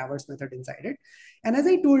is a traverse method inside it. And as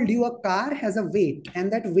I told you, a car has a weight,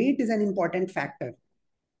 and that weight is an important factor,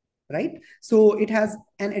 right? So it has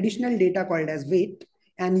an additional data called as weight,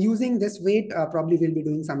 and using this weight, probably we'll be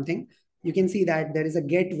doing something. You can see that there is a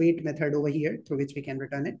get weight method over here through which we can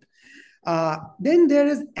return it. Then there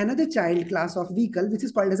is another child class of vehicle, which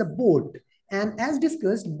is called as a boat. And as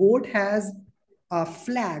discussed, boat has a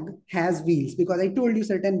flag, has wheels, because I told you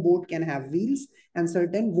certain boat can have wheels and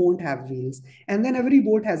certain won't have wheels. And then every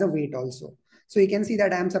boat has a weight also. So you can see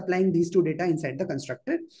that I'm supplying these two data inside the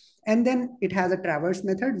constructor. And then it has a traverse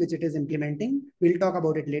method, which it is implementing. We'll talk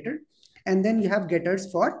about it later. And then you have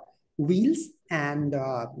getters for wheels and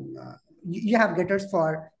you have getters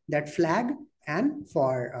for that flag and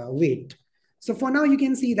for weight. So for now, you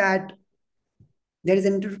can see that there is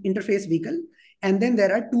an interface vehicle, and then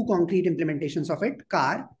there are two concrete implementations of it,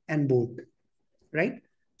 car and boat, right?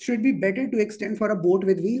 Should be better to extend for a boat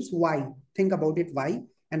with wheels. Why? Think about it, why,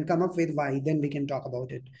 and come up with why, then we can talk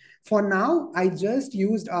about it. For now, I just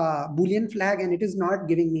used a Boolean flag and it is not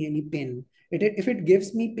giving me any pain. If it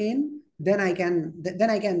gives me pain, then I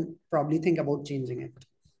can probably think about changing it,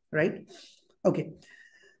 right? Okay.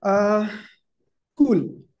 Uh, cool.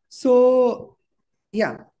 So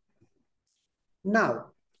yeah, now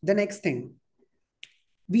the next thing,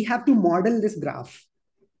 we have to model this graph.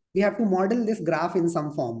 We have to model this graph in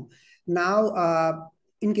some form. Now,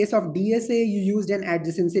 in case of DSA, you used an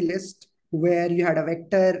adjacency list where you had a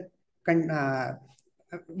vector,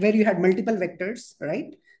 where you had multiple vectors,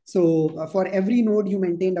 right? So for every node, you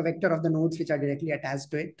maintained a vector of the nodes which are directly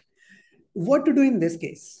attached to it. What to do in this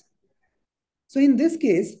case? So in this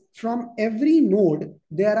case, from every node,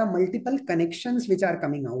 there are multiple connections which are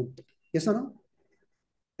coming out. Yes or no?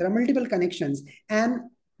 There are multiple connections, and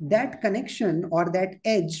that connection or that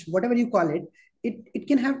edge, whatever you call it, it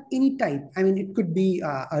can have any type. I mean, it could be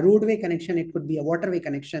a roadway connection, it could be a waterway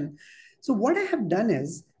connection. So what I have done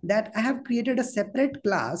is that I have created a separate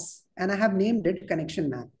class and I have named it connection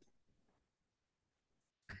map.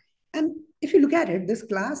 And if you look at it, this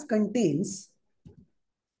class contains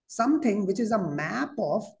something which is a map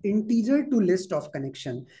of integer to list of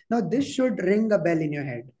connection. Now this should ring a bell in your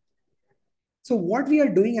head. So what we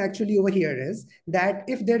are doing actually over here is that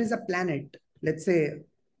if there is a planet, let's say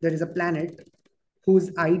there is a planet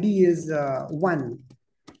whose ID is 1,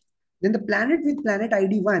 then the planet with planet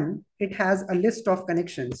ID 1, it has a list of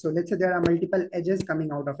connections. So let's say there are multiple edges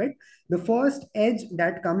coming out of it. The first edge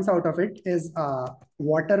that comes out of it is a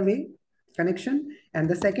waterway connection, and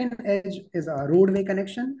the second edge is a roadway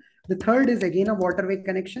connection. The third is again a waterway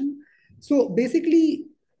connection. So basically,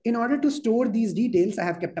 in order to store these details, I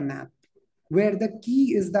have kept a map where the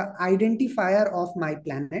key is the identifier of my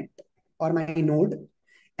planet or my node,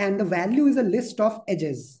 and the value is a list of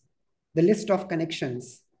edges, the list of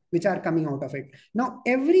connections which are coming out of it. Now,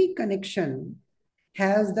 every connection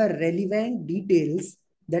has the relevant details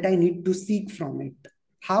that I need to seek from it.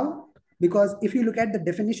 How? Because if you look at the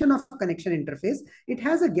definition of connection interface, it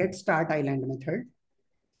has a get start island method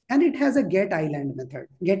and it has a get island method,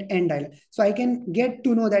 get end island. So I can get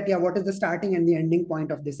to know that, yeah, what is the starting and the ending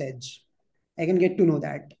point of this edge? I can get to know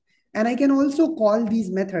that. And I can also call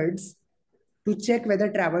these methods to check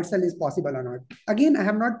whether traversal is possible or not. Again, I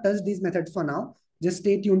have not touched these methods for now. Just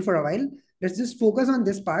stay tuned for a while. Let's just focus on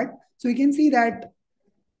this part. So you can see that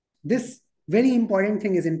this very important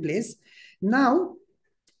thing is in place. Now,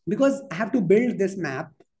 because I have to build this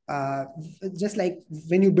map, uh, just like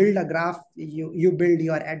when you build a graph, you build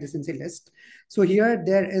your adjacency list. So here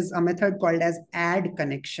there is a method called as add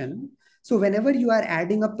connection. So whenever you are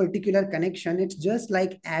adding a particular connection, it's just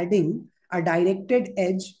like adding a directed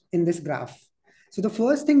edge in this graph. So the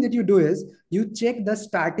first thing that you do is you check the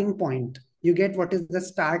starting point. You get what is the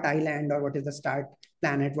start island or what is the start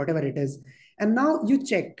planet, whatever it is. And now you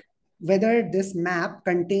check whether this map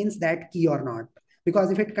contains that key or not.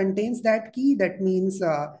 Because if it contains that key, that means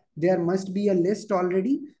there must be a list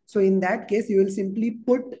already. So in that case, you will simply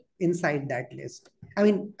put inside that list. I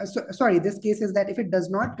mean, sorry, this case is that if it does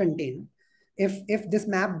not contain, if this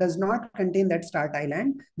map does not contain that start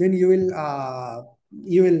island, then you will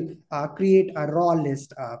create a raw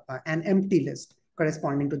list, an empty list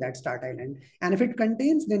corresponding to that start island. And if it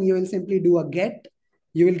contains, then you will simply do a get.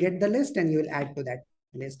 You will get the list and you will add to that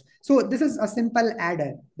list. So this is a simple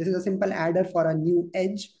adder. This is a simple adder for a new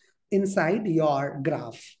edge inside your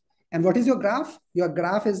graph. And what is your graph? Your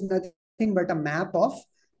graph is nothing but a map of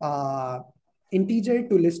uh, integer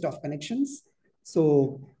to list of connections.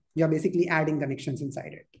 So you're basically adding connections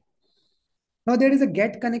inside it. Now there is a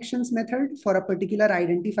get connections method for a particular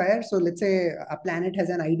identifier. So let's say a planet has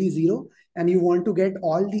an ID 0 and you want to get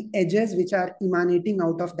all the edges which are emanating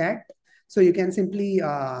out of that. So you can simply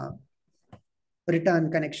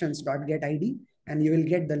return connections.getID and you will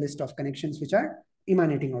get the list of connections which are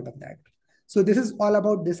emanating out of that. So this is all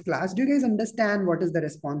about this class. Do you guys understand what is the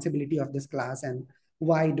responsibility of this class and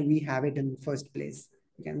why do we have it in first place?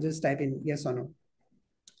 You can just type in yes or no.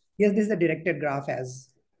 Yes, this is the directed graph as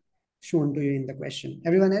shown to you in the question.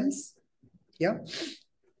 Everyone else? Yeah.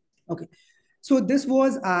 Okay. So this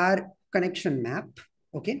was our connection map.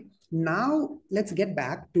 Okay. Now let's get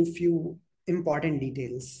back to few important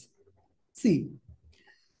details. See,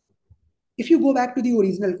 if you go back to the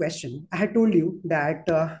original question, I had told you that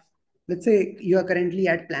let's say you are currently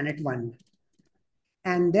at planet 1.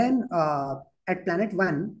 And then at planet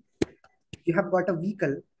 1, you have got a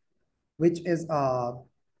vehicle which is a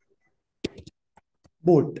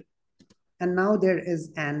boat. And now there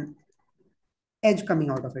is an edge coming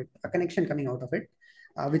out of it, a connection coming out of it,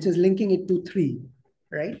 which is linking it to 3,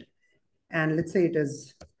 right? And let's say it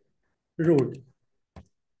is road.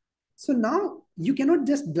 So now you cannot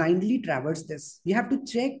just blindly traverse this. You have to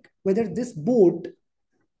check whether this boat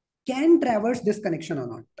can traverse this connection or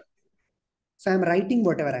not. So I'm writing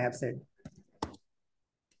whatever I have said.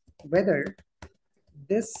 Whether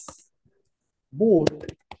this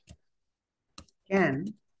boat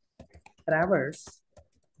can traverse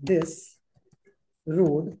this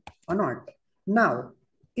road or not. Now,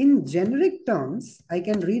 in generic terms, I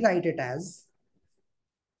can rewrite it as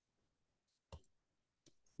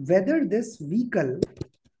whether this vehicle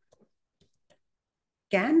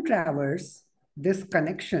can traverse this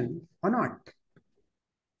connection or not.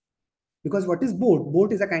 Because what is boat?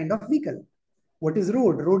 Boat is a kind of vehicle. What is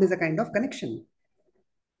road? Road is a kind of connection.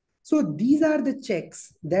 So these are the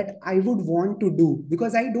checks that I would want to do,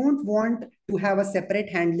 because I don't want to have a separate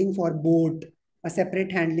handling for boat, a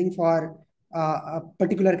separate handling for a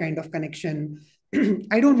particular kind of connection.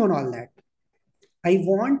 I don't want all that. I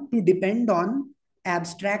want to depend on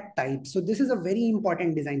abstract types. So this is a very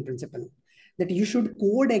important design principle, that you should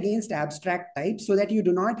code against abstract types so that you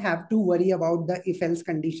do not have to worry about the if else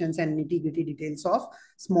conditions and nitty gritty details of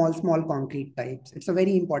small concrete types. It's a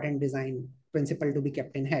very important design principle to be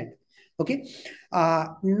kept in head. Okay.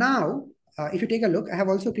 Now, if you take a look, I have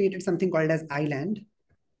also created something called as island.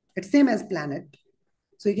 It's same as planet.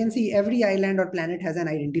 So you can see every island or planet has an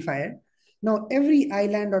identifier. Now, every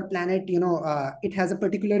island or planet, it has a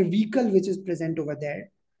particular vehicle which is present over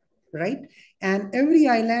there, right? And every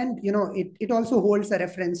island, it also holds a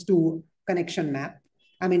reference to connection map.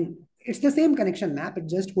 I mean, it's the same connection map, it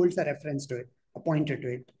just holds a reference to it, a pointer to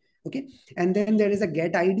it. Okay. And then there is a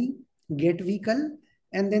get ID, get vehicle,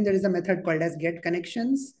 and then there is a method called as get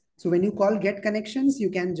connections. So when you call get connections, you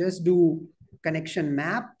can just do connection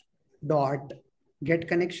map dot get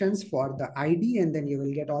connections for the ID, and then you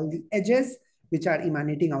will get all the edges which are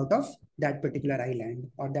emanating out of that particular island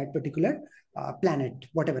or that particular planet,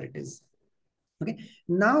 whatever it is. Okay.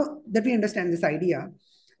 Now that we understand this idea,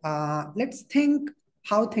 let's think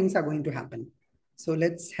how things are going to happen. So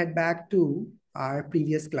let's head back to our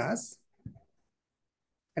previous class,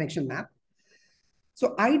 connection map.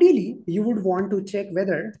 So ideally, you would want to check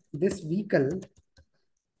whether this vehicle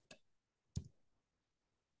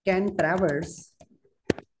can traverse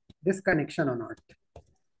this connection or not.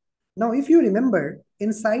 Now, if you remember,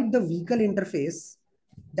 inside the vehicle interface,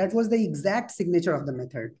 that was the exact signature of the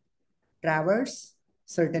method, traverse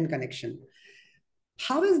certain connection.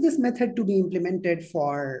 How is this method to be implemented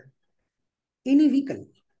for any vehicle?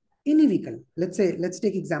 Any vehicle. Let's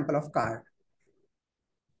take example of car.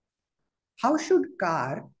 How should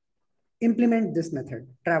car implement this method,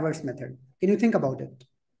 traverse method? Can you think about it?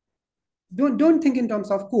 Don't think in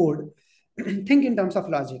terms of code, think in terms of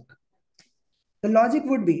logic. The logic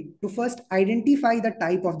would be to first identify the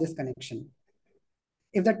type of this connection.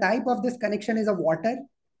 If the type of this connection is a water,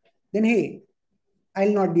 then hey,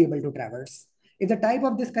 I'll not be able to traverse. If the type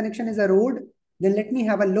of this connection is a road, then let me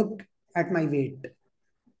have a look at my weight.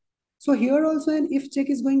 So here also an if check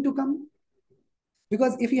is going to come,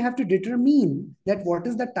 because if you have to determine that what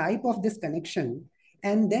is the type of this connection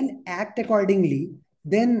and then act accordingly,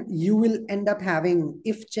 then you will end up having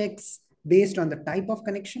if checks based on the type of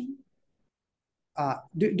connection.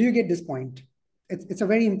 Do you get this point? It's a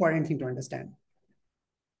very important thing to understand.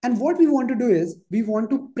 And what we want to do is we want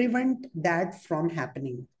to prevent that from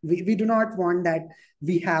happening. We do not want that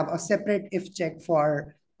we have a separate if check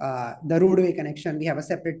for the roadway connection. We have a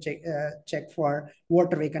separate check for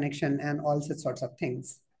waterway connection and all such sorts of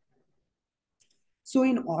things. So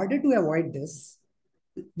in order to avoid this,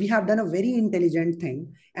 we have done a very intelligent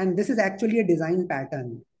thing. And this is actually a design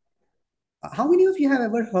pattern. How many of you have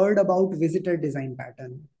ever heard about visitor design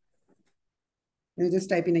pattern? You just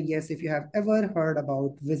type in a yes if you have ever heard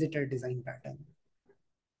about visitor design pattern.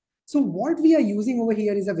 So what we are using over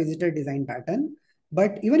here is a visitor design pattern.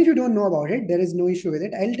 But even if you don't know about it, there is no issue with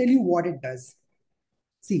it. I'll tell you what it does.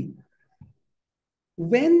 See,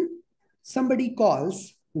 when somebody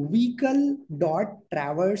calls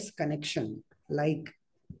vehicle.traverse connection, like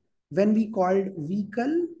when we called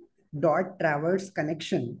vehicle.traverse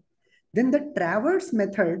connection, then the traverse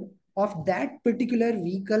method of that particular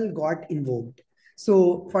vehicle got invoked.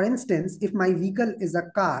 So for instance, if my vehicle is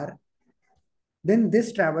a car, then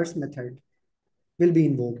this traverse method will be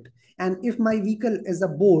invoked. And if my vehicle is a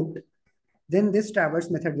boat, then this traverse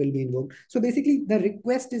method will be invoked. So basically the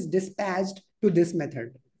request is dispatched to this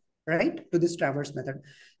method, right? To this traverse method.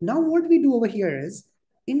 Now what we do over here is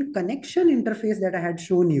in connection interface that I had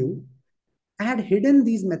shown you, I had hidden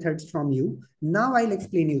these methods from you. Now I'll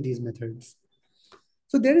explain you these methods.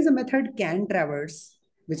 So there is a method can traverse,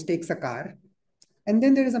 which takes a car. And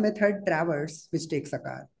then there is a method traverse, which takes a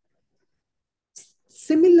car.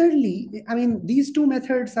 Similarly, I mean, these two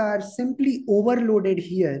methods are simply overloaded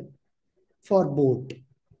here for boat,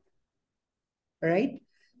 right?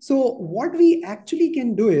 So what we actually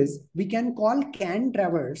can do is we can call can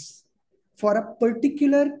traverse for a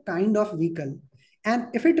particular kind of vehicle. And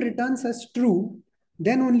if it returns us true,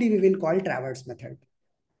 then only we will call traverse method.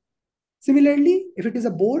 Similarly, if it is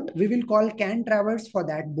a boat, we will call can traverse for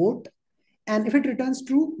that boat. And if it returns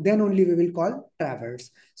true, then only we will call traverse.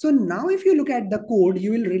 So now if you look at the code, you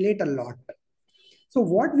will relate a lot. So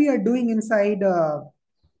what we are doing inside,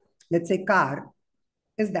 let's say car,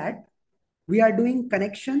 is that we are doing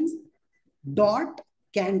connections dot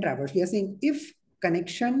can traverse. We are saying if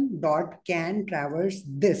connection dot can traverse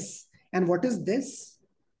this. And what is this?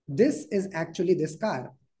 This is actually this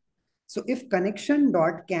car. So if connection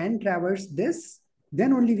dot can traverse this,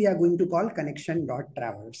 then only we are going to call connection dot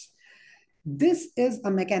traverse. This is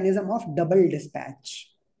a mechanism of double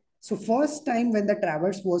dispatch. So first time when the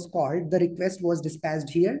traverse was called, the request was dispatched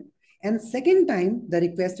here. And second time, the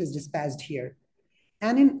request is dispatched here.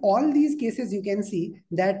 And in all these cases, you can see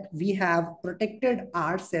that we have protected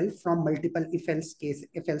ourselves from multiple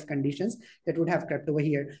if else conditions that would have crept over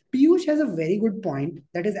here. Piyush has a very good point.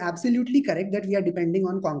 That is absolutely correct that we are depending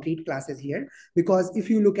on concrete classes here. Because if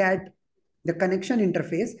you look at the connection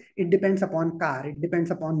interface, it depends upon car, it depends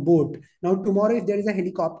upon boat. Now, tomorrow, if there is a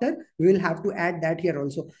helicopter, we will have to add that here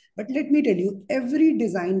also. But let me tell you, every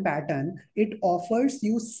design pattern, it offers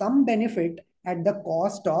you some benefit at the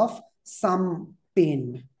cost of some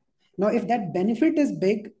pain. Now, if that benefit is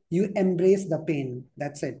big, you embrace the pain.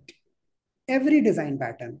 That's it. Every design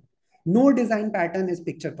pattern. No design pattern is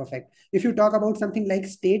picture perfect. If you talk about something like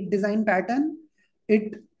state design pattern,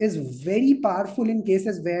 it is very powerful in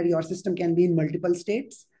cases where your system can be in multiple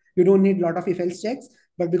states. You don't need a lot of if else checks,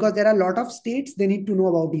 but because there are a lot of states, they need to know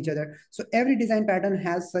about each other. So every design pattern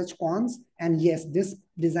has such cons. And yes, this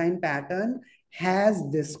design pattern has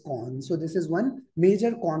this con. So this is one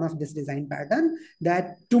major con of this design pattern,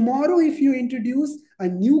 that tomorrow, if you introduce a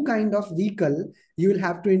new kind of vehicle, you will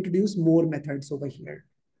have to introduce more methods over here.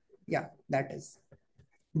 Yeah, that is.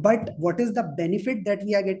 But what is the benefit that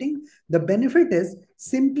we are getting? The benefit is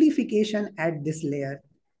simplification at this layer.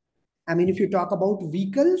 I mean, if you talk about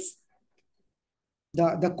vehicles,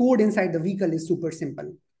 the code inside the vehicle is super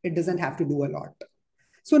simple. It doesn't have to do a lot.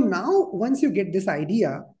 So now, once you get this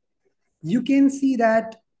idea, you can see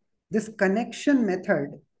that this connection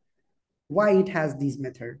method, why it has these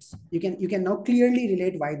methods. You can now clearly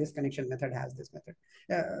relate why this connection method has this method,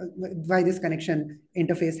 why this connection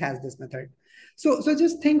interface has this method. So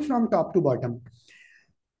just think from top to bottom.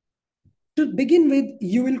 To begin with,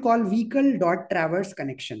 you will call vehicle dot traverse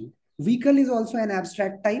connection. Vehicle is also an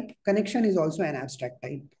abstract type. Connection is also an abstract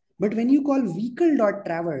type. But when you call vehicle dot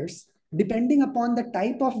traverse, depending upon the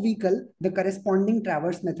type of vehicle, the corresponding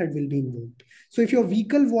traverse method will be invoked. So if your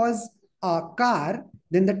vehicle was a car,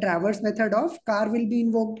 then the traverse method of car will be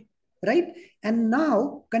invoked, right? And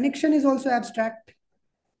now connection is also abstract.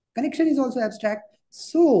 Connection is also abstract.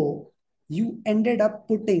 So you ended up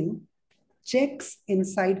putting checks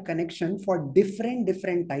inside connection for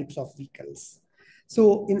different types of vehicles.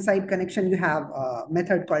 So inside connection, you have a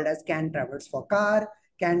method called as can traverse for car,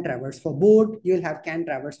 can traverse for boat, you'll have can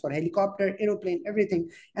traverse for helicopter, aeroplane, everything.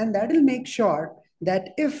 And that will make sure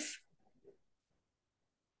that if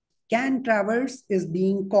can traverse is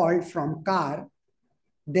being called from car,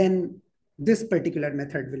 then this particular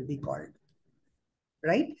method will be called,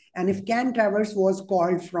 right? And if can traverse was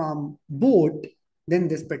called from boat, then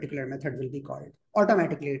this particular method will be called.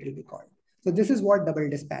 Automatically, it will be called. So this is what double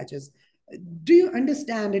dispatch is. Do you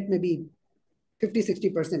understand it? Maybe 50,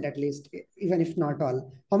 60% at least, even if not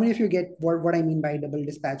all. How many of you get what I mean by double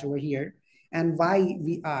dispatch over here and why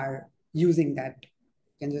we are using that?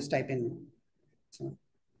 You can just type in. So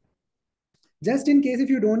just in case if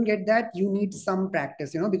you don't get that, you need some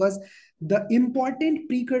practice, because the important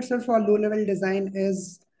precursor for low level design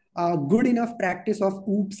is good enough practice of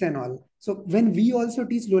oops and all. So when we also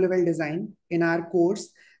teach low level design in our course,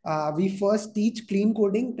 we first teach clean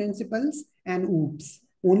coding principles and oops.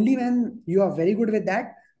 Only when you are very good with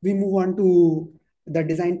that, we move on to the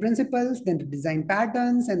design principles, then the design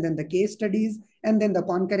patterns, and then the case studies, and then the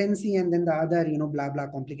concurrency, and then the other, blah, blah,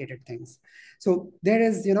 complicated things. So there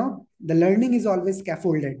is, the learning is always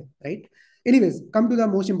scaffolded, right? Anyways, come to the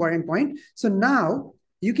most important point. So now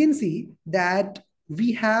you can see that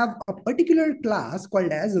we have a particular class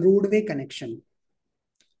called as roadway connection.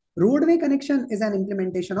 Roadway connection is an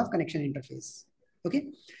implementation of connection interface. Okay.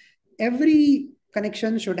 Every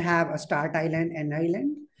connection should have a start island, end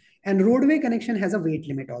island, and roadway connection has a weight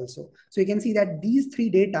limit also. So you can see that these three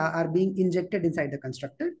data are being injected inside the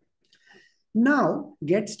constructor. Now,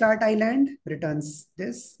 get start island returns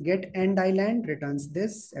this, get end island returns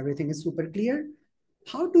this. Everything is super clear.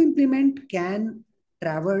 How to implement can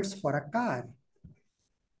traverse for a car?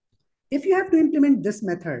 If you have to implement this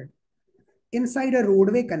method inside a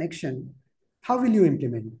roadway connection, how will you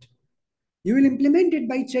implement? You will implement it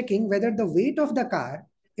by checking whether the weight of the car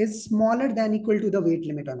is smaller than equal to the weight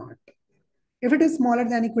limit or not. If it is smaller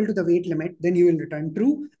than equal to the weight limit, then you will return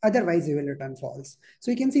true. Otherwise, you will return false.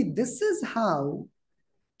 So you can see this is how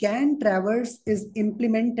can traverse is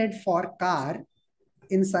implemented for car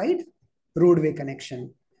inside roadway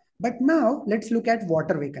connection. But now let's look at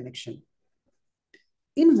waterway connection.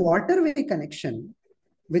 In waterway connection,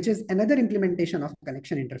 which is another implementation of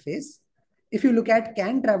connection interface, if you look at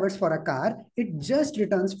can traverse for a car, it just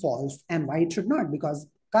returns false. And why it should not? Because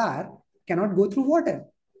car cannot go through water.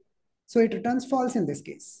 So it returns false in this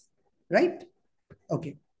case, right?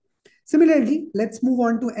 Okay. Similarly, let's move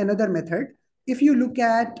on to another method. If you look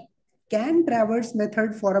at can traverse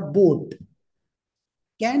method for a boat,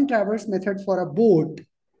 can traverse method for a boat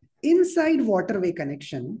inside waterway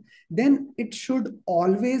connection, then it should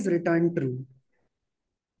always return true.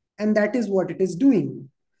 And that is what it is doing.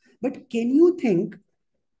 But can you think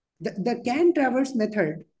the can traverse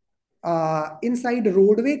method inside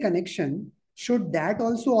roadway connection, should that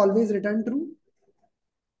also always return true?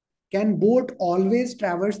 Can boat always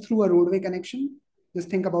traverse through a roadway connection? Just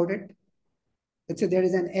think about it. Let's say there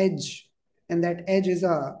is an edge, and that edge is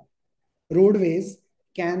a roadways.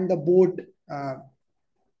 Can the boat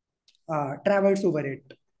traverse over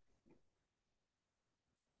it?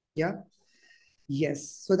 Yeah.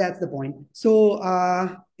 Yes. So that's the point. So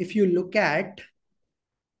if you look at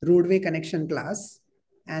roadway connection class,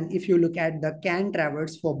 and if you look at the can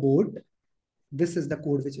traverse for boat, this is the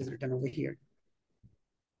code which is written over here.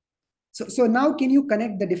 So now can you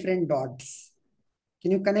connect the different dots?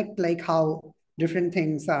 Can you connect like how different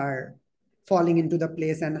things are falling into the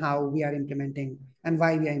place and how we are implementing and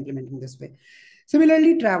why we are implementing this way?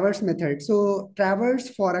 Similarly, traverse method. So traverse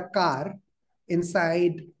for a car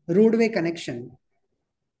inside roadway connection.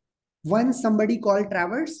 Once somebody called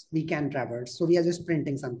traverse, we can traverse. So we are just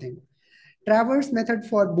printing something. Traverse method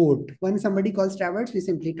for boat. When somebody calls traverse, we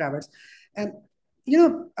simply traverse. And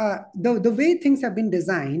the way things have been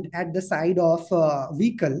designed at the side of a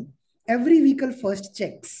vehicle, every vehicle first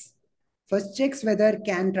checks whether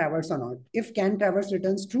can traverse or not. If can traverse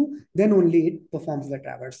returns true, then only it performs the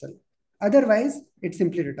traversal. Otherwise, it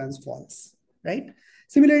simply returns false, right?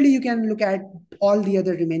 Similarly, you can look at all the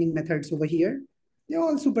other remaining methods over here. They're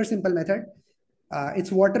all super simple method.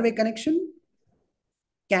 It's waterway connection.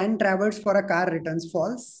 Can traverse for a car returns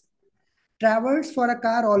false. Traverse for a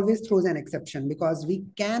car always throws an exception because we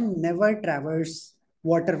can never traverse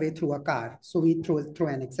waterway through a car. So we throw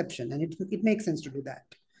an exception, and it makes sense to do that.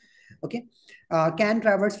 Okay. Can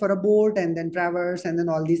traverse for a boat and then traverse and then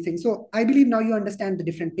all these things. So I believe now you understand the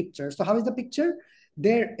different pictures. So how is the picture?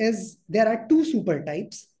 There are two super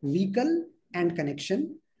types, vehicle and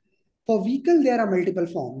connection. For vehicle, there are multiple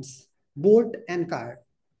forms, boat and car.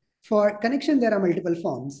 For connection, there are multiple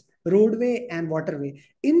forms, roadway and waterway.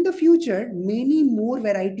 In the future, many more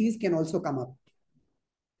varieties can also come up.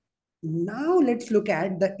 Now let's look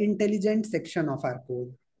at the intelligent section of our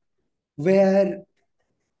code where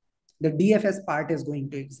the DFS part is going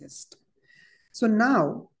to exist. So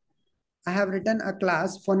now I have written a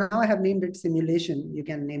class. For now, I have named it simulation. You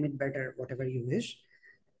can name it better, whatever you wish.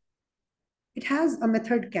 It has a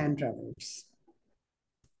method can traverse.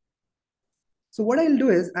 So what I'll do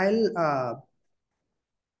is I'll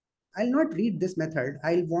not read this method.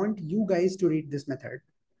 I'll want you guys to read this method.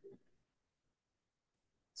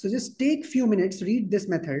 So just take few minutes, read this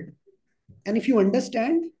method. And if you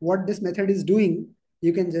understand what this method is doing,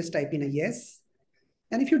 you can just type in a yes.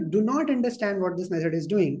 And if you do not understand what this method is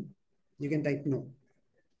doing, you can type no.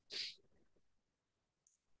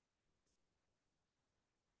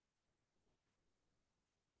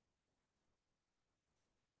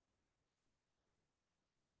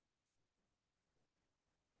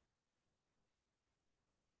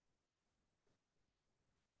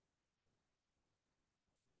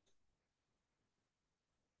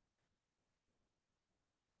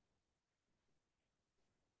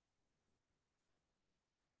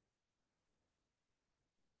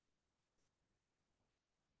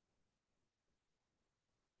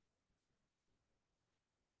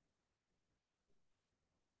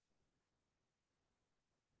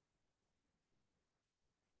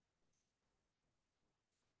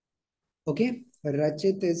 Okay,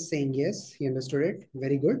 Rachit is saying yes, he understood it.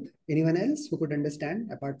 Very good. Anyone else who could understand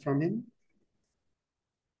apart from him?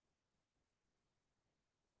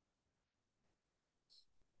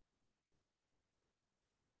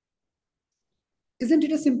 Isn't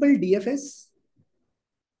it a simple DFS?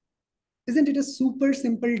 Isn't it a super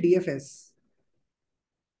simple DFS?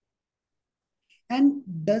 And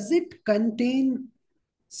does it contain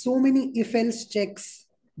so many if else checks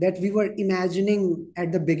that we were imagining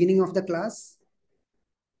at the beginning of the class?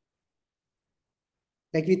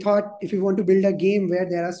 Like we thought if we want to build a game where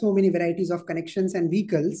there are so many varieties of connections and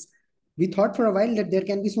vehicles, we thought for a while that there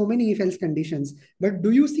can be so many if else conditions. But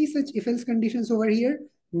do you see such if else conditions over here?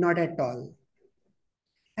 Not at all.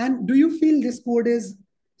 And do you feel this code is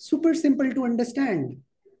super simple to understand?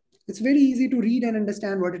 It's very easy to read and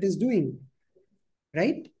understand what it is doing.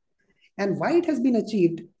 right? And why it has been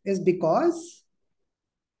achieved is because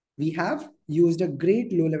we have used a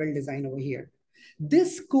great low level design over here.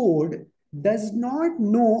 This code does not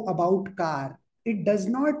know about car. It does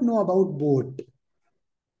not know about boat.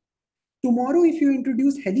 Tomorrow, if you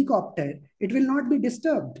introduce helicopter, it will not be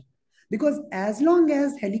disturbed, because as long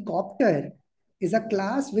as helicopter is a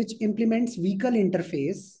class which implements vehicle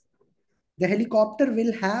interface, the helicopter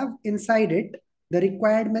will have inside it the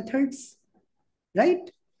required methods, right?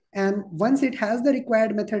 And once it has the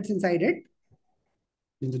required methods inside it,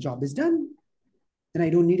 then the job is done. Then I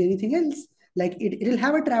don't need anything else. Like it'll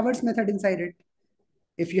have a traverse method inside it.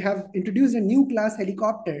 If you have introduced a new class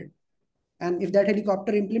helicopter, and if that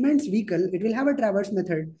helicopter implements vehicle, it will have a traverse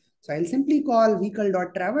method. So I'll simply call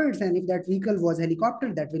vehicle.traverse, and if that vehicle was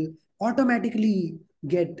helicopter, that will automatically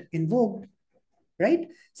get invoked, right?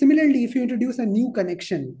 Similarly, if you introduce a new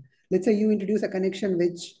connection, let's say you introduce a connection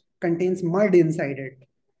which contains mud inside it,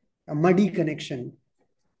 a muddy connection,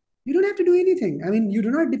 you don't have to do anything. I mean, you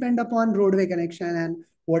do not depend upon roadway connection and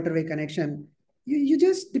waterway connection. You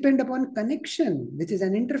just depend upon connection, which is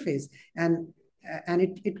an interface, and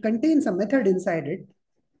it contains a method inside it,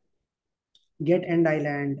 get end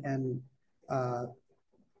island and uh,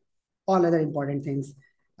 all other important things,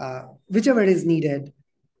 whichever is needed.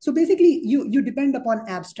 So basically, you depend upon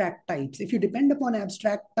abstract types. If you depend upon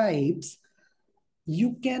abstract types,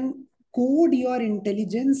 you can code your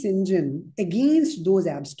intelligence engine against those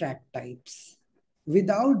abstract types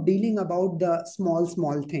without dealing about the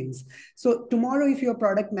small things. So tomorrow, if your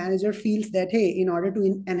product manager feels that, hey, in order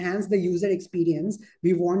to enhance the user experience,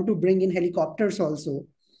 we want to bring in helicopters also,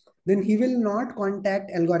 then he will not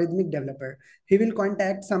contact algorithmic developer. He will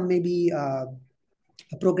contact some maybe a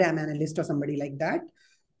program analyst or somebody like that,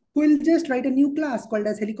 who will just write a new class called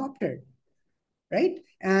as helicopter, right?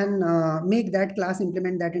 And make that class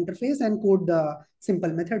implement that interface and code the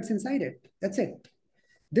simple methods inside it. That's it.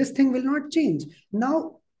 This thing will not change.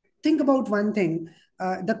 Now, think about one thing.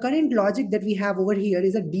 The current logic that we have over here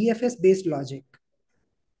is a DFS based logic,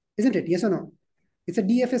 isn't it? Yes or no? It's a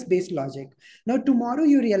DFS based logic. Now, tomorrow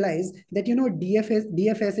you realize that,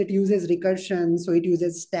 DFS, it uses recursion, so it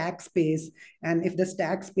uses stack space. And if the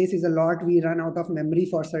stack space is a lot, we run out of memory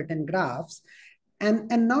for certain graphs. And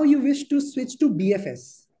now you wish to switch to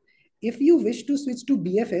BFS. If you wish to switch to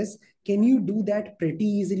BFS, can you do that pretty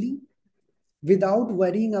easily without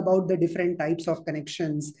worrying about the different types of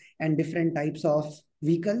connections and different types of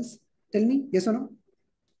vehicles? Tell me, yes or no?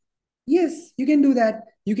 Yes, you can do that.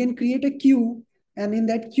 You can create a queue, and in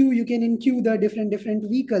that queue, you can enqueue the different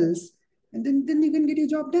vehicles, and then you can get your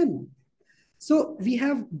job done. So we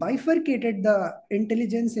have bifurcated the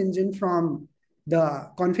intelligence engine from the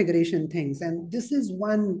configuration things. And this is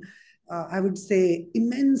one, I would say,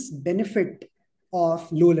 immense benefit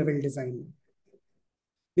of low level design.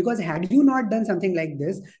 Because had you not done something like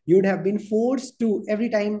this, you would have been forced to, every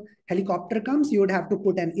time helicopter comes, you would have to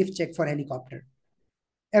put an if check for helicopter.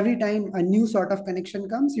 Every time a new sort of connection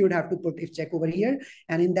comes, you would have to put if check over here.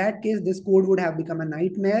 And in that case, this code would have become a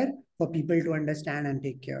nightmare for people to understand and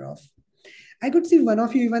take care of. I could see one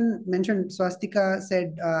of you even mentioned, Swastika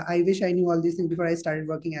said, I wish I knew all these things before I started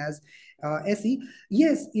working as SE.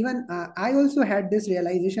 Yes, even I also had this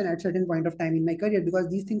realization at certain point of time in my career, because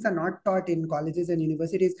these things are not taught in colleges and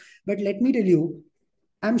universities. But let me tell you,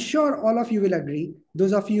 I'm sure all of you will agree.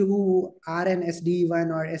 Those of you who are an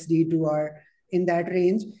SD1 or SD2 or in that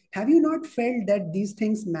range, have you not felt that these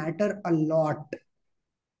things matter a lot?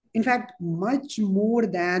 In fact, much more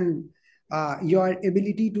than your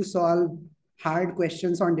ability to solve hard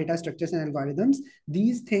questions on data structures and algorithms.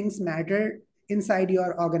 These things matter inside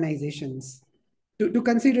your organizations to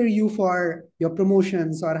consider you for your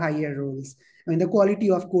promotions or higher roles. I mean, the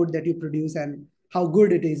quality of code that you produce and how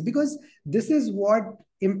good it is, because this is what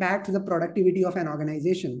impacts the productivity of an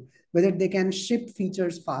organization, whether they can ship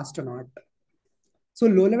features fast or not. So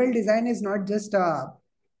low level design is not just a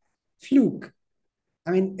fluke.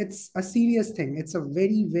 I mean, it's a serious thing. It's a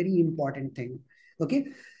very important thing. Okay.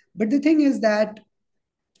 But the thing is that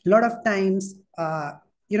a lot of times,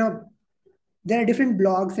 you know, there are different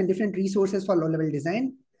blogs and different resources for low level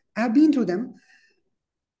design. I have been through them.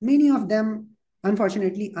 Many of them,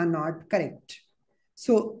 unfortunately, are not correct.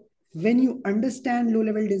 So when you understand low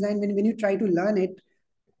level design, when you try to learn it,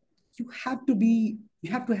 you have to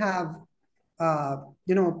have,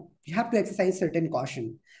 you have to exercise certain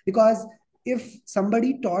caution, because if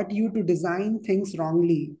somebody taught you to design things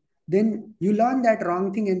wrongly, then you learn that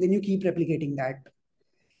wrong thing and then you keep replicating that.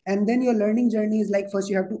 And then your learning journey is like, first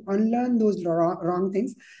you have to unlearn those wrong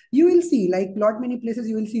things. You will see, like lot many places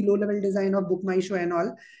you will see low level design of book my show and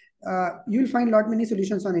all. you'll find lot many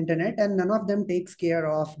solutions on internet, and none of them takes care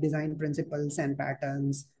of design principles and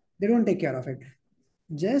patterns. They don't take care of it.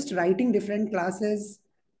 Just writing different classes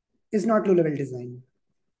is not low level design.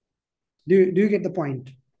 Do you get the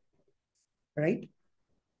point, right?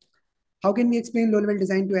 How can we explain low level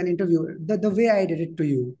design to an interviewer? The way I did it to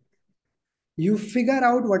you, you figure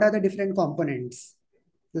out what are the different components.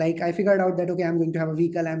 Like I figured out that, okay, I'm going to have a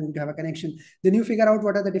vehicle, I'm going to have a connection. Then you figure out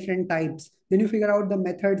what are the different types. Then you figure out the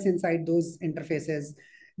methods inside those interfaces.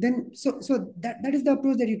 Then that is the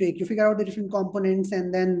approach that you take. You figure out the different components,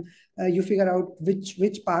 and then you figure out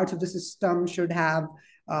which parts of the system should have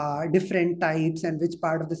different types, and which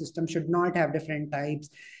part of the system should not have different types.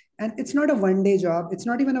 And it's not a 1 day job. It's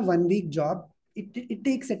not even a 1 week job. It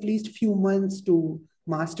takes at least few months to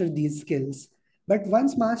master these skills. But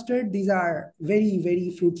once mastered, these are very,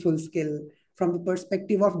 very fruitful skill from the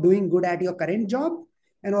perspective of doing good at your current job,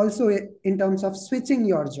 and also in terms of switching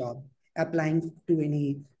your job, applying to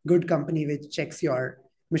any good company which checks your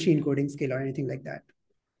machine coding skill or anything like that.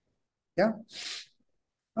 Yeah.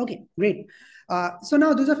 Okay, great. So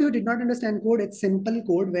now those of you who did not understand code, it's simple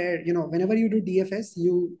code where, whenever you do DFS,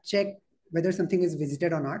 you check whether something is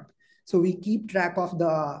visited or not. So we keep track of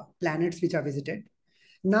the planets which are visited.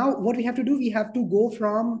 Now, what we have to do, we have to go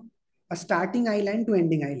from a starting island to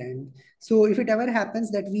ending island. So if it ever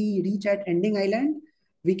happens that we reach at ending island,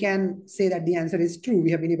 we can say that the answer is true.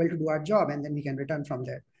 We have been able to do our job, and then we can return from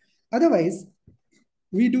there. Otherwise,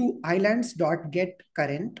 we do islands dot get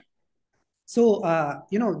current. So,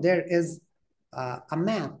 there is a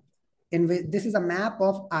map in which this is a map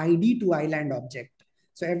of ID to island object.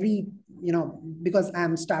 So every, because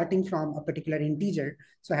I'm starting from a particular integer,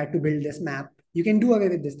 so I had to build this map. You can do away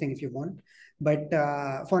with this thing if you want, but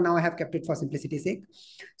for now I have kept it for simplicity's sake.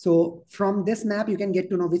 So from this map, you can get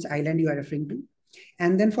to know which island you are referring to.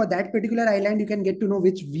 And then for that particular island, you can get to know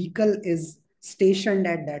which vehicle is stationed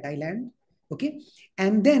at that island. Okay.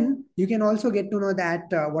 And then you can also get to know that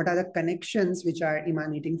what are the connections which are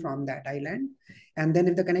emanating from that island. And then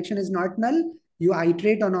if the connection is not null, you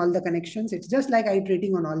iterate on all the connections. It's just like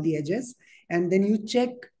iterating on all the edges. And then you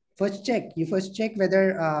first check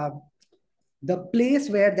whether the place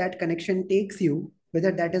where that connection takes you,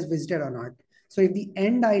 whether that is visited or not. So if the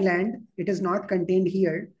end island, it is not contained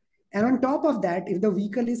here. And on top of that, if the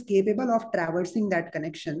vehicle is capable of traversing that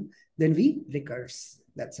connection, then we recurse.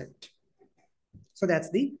 That's it. So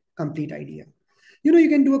that's the complete idea. You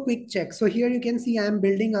can do a quick check. So here you can see I'm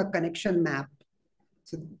building a connection map.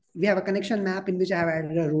 So we have a connection map in which I have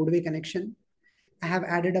added a roadway connection. I have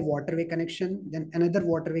added a waterway connection, then another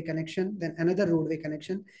waterway connection, then another roadway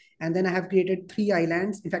connection. And then I have created 3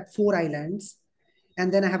 islands, in fact, 4 islands.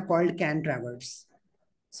 And then I have called can traverse.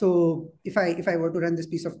 So if I were to run this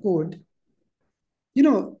piece of code,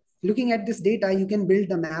 looking at this data, you can build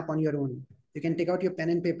the map on your own. You can take out your pen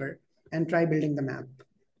and paper and try building the map.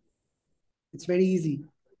 It's very easy.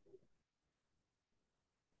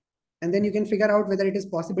 And then you can figure out whether it is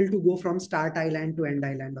possible to go from start island to end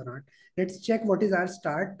island or not. Let's check what is our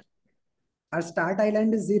start. Our start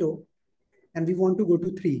island is 0, and we want to go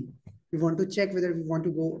to 3. We want to check whether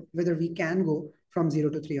we can go from 0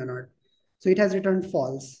 to 3 or not. So it has returned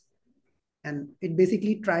false. And it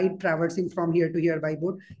basically tried traversing from here to here by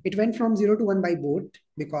boat. It went from 0 to 1 by boat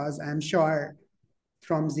because I'm sure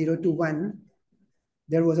from 0 to 1,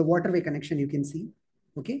 there was a waterway connection, you can see.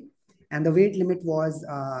 Okay. And the weight limit was,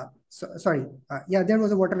 there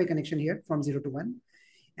was a waterway connection here from 0 to 1.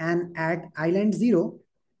 And at island 0,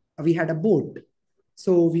 we had a boat.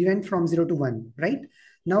 So we went from 0 to 1, right?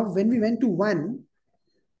 Now, when we went to 1,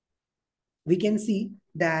 we can see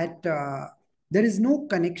that there is no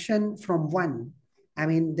connection from 1. I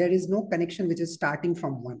mean, there is no connection which is starting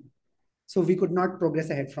from 1. So we could not progress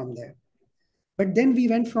ahead from there. But then we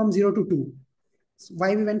went from 0 to 2. So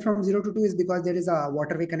why we went from 0 to 2 is because there is a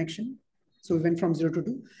waterway connection. So we went from 0 to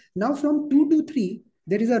 2. Now from 2 to 3,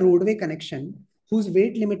 there is a roadway connection whose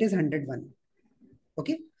weight limit is 101.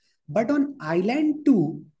 Okay. But on island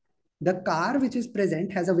 2, the car which is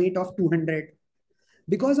present has a weight of 200.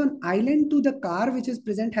 Because on island 2, the car which is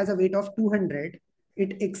present has a weight of 200,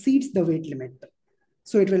 it exceeds the weight limit.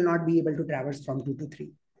 So it will not be able to traverse from 2 to 3.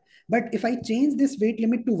 But if I change this weight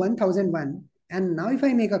limit to 1001, and now if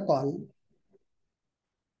I make a call,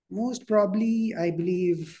 most probably, I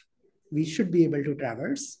believe we should be able to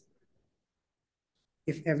traverse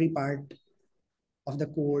if every part of the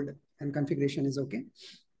code and configuration is okay.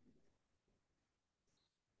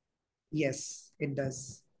 Yes, it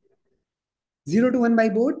does. 0 to 1 by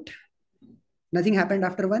boat, nothing happened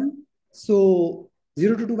after 1. So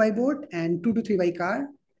 0 to 2 by boat and 2 to 3 by car,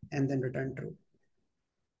 and then return true.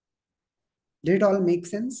 Did it all make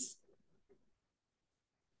sense?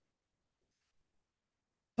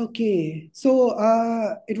 Okay, so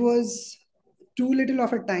it was too little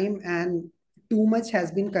of a time and too much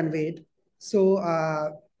has been conveyed. So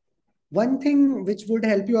one thing which would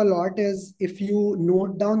help you a lot is if you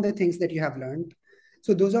note down the things that you have learned.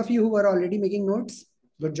 So those of you who are already making notes,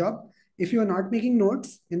 good job. If you are not making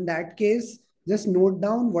notes, in that case, just note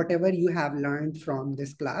down whatever you have learned from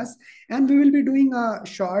this class. And we will be doing a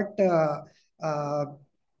short uh,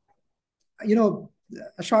 you know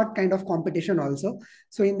a short kind of competition also.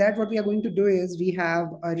 So in that, what we are going to do is we have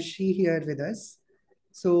Arshi here with us.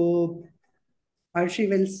 So Arshi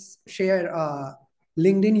will share a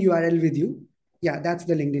LinkedIn URL with you. Yeah, that's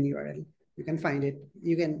the LinkedIn URL. You can find it.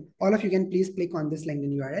 You can, all of you can please click on this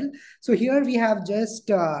LinkedIn URL. So here we have just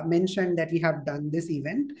mentioned that we have done this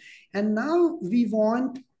event. And now we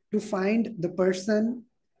want to find the person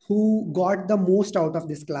who got the most out of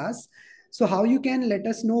this class. So how you can let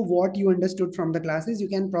us know what you understood from the classes, you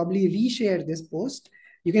can probably reshare this post.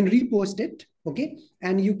 You can repost it, okay?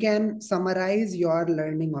 And you can summarize your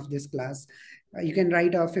learning of this class. You can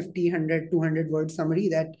write a 50, 100, 200 word summary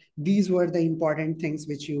that these were the important things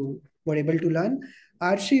which you were able to learn.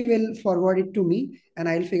 Arshi will forward it to me and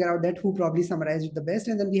I'll figure out that who probably summarized it the best.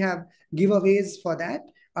 And then we have giveaways for that.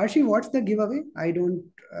 Arshi, what's the giveaway? I don't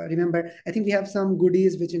remember. I think we have some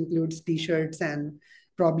goodies which includes t-shirts and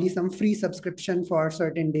probably some free subscription for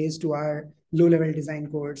certain days to our low-level design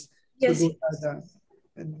course. So Yes, those are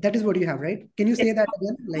yes. that is what you have, right? Can you Yes. say that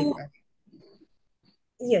again? Like, Two,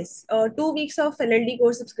 yes. 2 weeks of LLD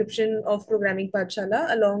course subscription of Programming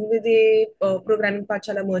Pathshala along with a Programming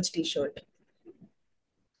Pathshala merch t-shirt.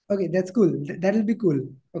 okay, that's cool. That'll be cool.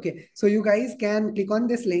 Okay, so you guys can click on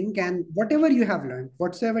this link and whatever you have learned,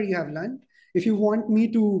 whatsoever you have learned, if you want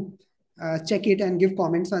me to check it and give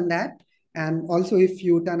comments on that, and also if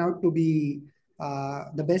you turn out to be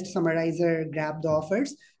the best summarizer, grab the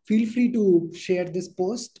offers, feel free to share this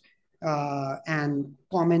post and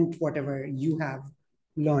comment whatever you have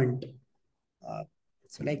learned. Uh,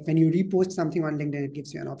 so like when you repost something on LinkedIn, it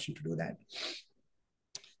gives you an option to do that.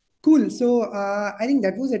 Cool. So I think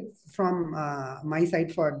that was it from my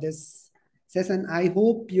side for this session. I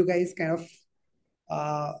hope you guys kind of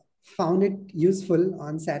uh, found it useful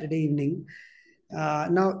on Saturday evening.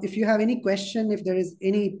 Now, if you have any question, if there is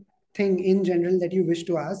anything in general that you wish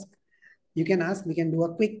to ask, you can ask. We can do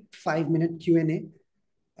a quick 5-minute Q&A,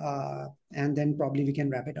 and then probably we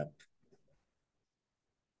can wrap it up.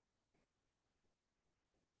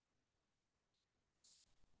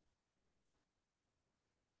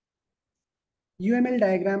 UML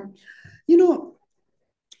diagram, you know,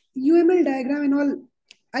 UML diagram and all,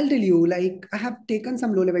 I'll tell you, like I have taken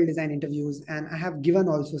some low-level design interviews and I have given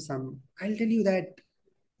also some. I'll tell you that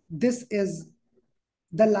this is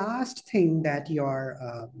the last thing that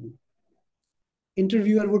your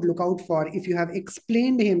interviewer would look out for if you have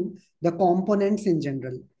explained him the components in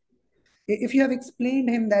general. If you have explained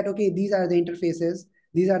him that, okay, these are the interfaces,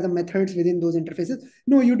 these are the methods within those interfaces,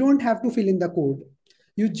 no, you don't have to fill in the code.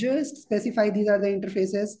 You just specify these are the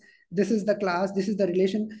interfaces, this is the class, this is the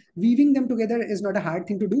relation. Weaving them together is not a hard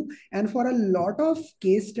thing to do. And for a lot of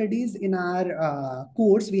case studies in our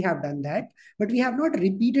course, we have done that, but we have not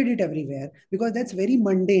repeated it everywhere because that's very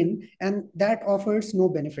mundane and that offers no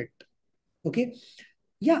benefit. Okay.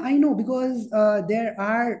 Yeah, I know, because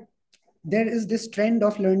there is this trend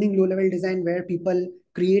of learning low level design where people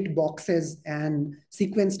create boxes and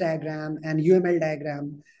sequence diagram and UML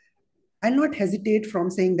diagram. I'll not hesitate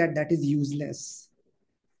from saying that that is useless.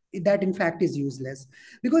 That in fact is useless,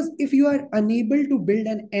 because if you are unable to build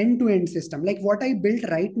an end-to-end system like what I built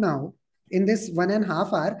right now in this 1.5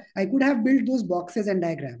 hour, I could have built those boxes and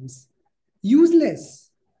diagrams.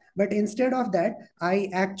 Useless. But instead of that, I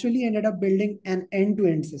actually ended up building an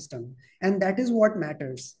end-to-end system. And that is what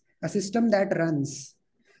matters, a system that runs.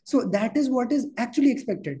 So that is what is actually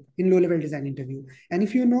expected in low-level design interview. And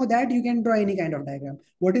if you know that, you can draw any kind of diagram.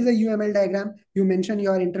 What is a UML diagram? You mention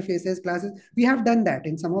your interfaces, classes. We have done that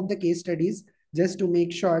in some of the case studies just to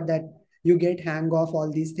make sure that you get hang of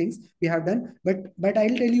all these things we have done. But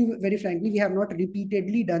I'll tell you very frankly, we have not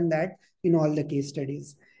repeatedly done that in all the case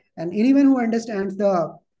studies. And anyone who understands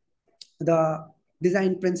the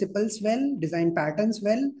design principles well, design patterns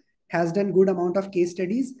well, has done good amount of case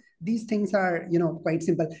studies. These things are, quite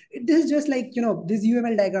simple. This is just like, these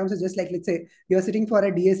UML diagrams is just like, let's say you're sitting for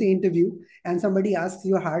a DSA interview and somebody asks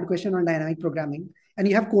you a hard question on dynamic programming and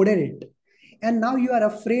you have coded it. And now you are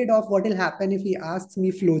afraid of what will happen if he asks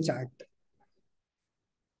me flowchart.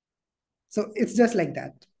 So it's just like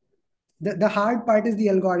that. The hard part is the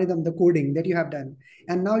algorithm, the coding that you have done.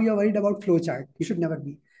 And now you're worried about flowchart. You should never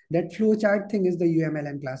be. That flow chart thing is the UML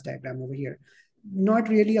and class diagram over here. Not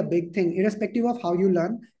really a big thing, irrespective of how you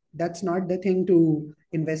learn. That's not the thing to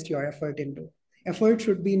invest your effort into. Effort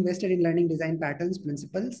should be invested in learning design patterns,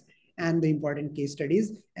 principles, and the important case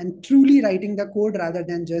studies, and truly writing the code rather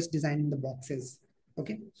than just designing the boxes.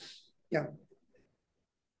 Okay. Yeah.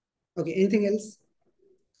 Okay. Anything else?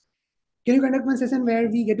 Can you conduct one session where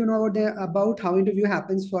we get to know about how interview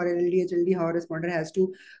happens for LLD, HLD, how a responder has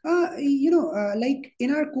to, like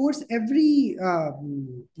in our course, every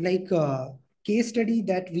case study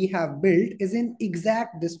that we have built is in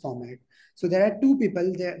exact this format. So there are two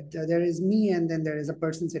people there. There is me, and then there is a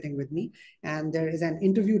person sitting with me, and there is an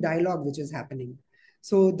interview dialogue which is happening.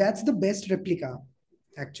 So that's the best replica,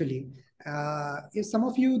 actually. If some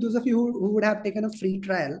of you, those of you who would have taken a free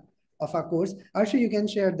trial of our course, Arsha, you can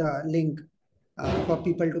share the link for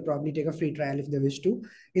people to probably take a free trial if they wish to.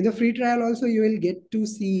 In the free trial also, you will get to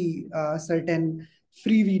see certain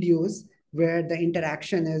free videos where the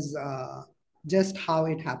interaction is just how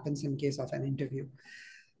it happens in case of an interview.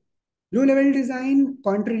 Low level design,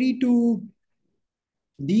 contrary to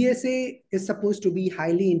DSA, is supposed to be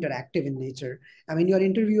highly interactive in nature. I mean, your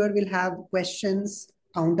interviewer will have questions,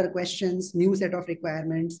 counter questions, new set of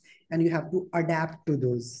requirements, and you have to adapt to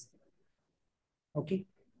those. Okay.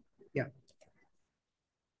 Yeah.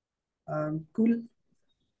 Cool.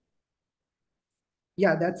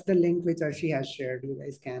 Yeah, that's the link which Arshi has shared. You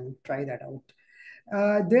guys can try that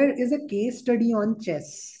out. There is a case study on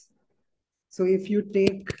chess. So if you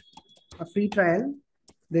take a free trial,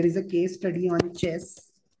 there is a case study on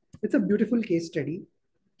chess. It's a beautiful case study.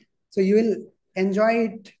 So you will enjoy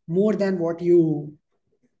it more than what you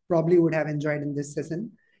probably would have enjoyed in this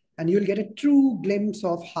session. And you'll get a true glimpse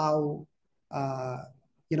of how, uh,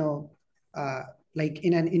 you know, uh, like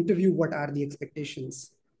in an interview, what are the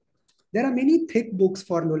expectations? There are many thick books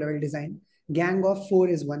for low-level design. Gang of Four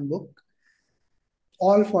is one book.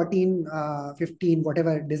 All 14, 15,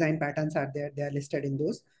 whatever design patterns are there, they are listed in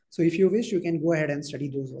those. So if you wish, you can go ahead and study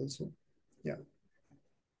those also. Yeah.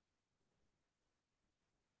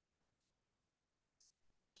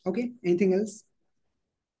 Okay. Anything else?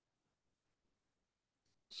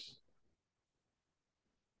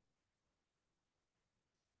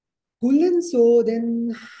 Cool then. So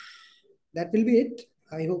then that will be it.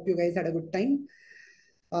 I hope you guys had a good time.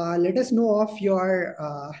 Let us know of your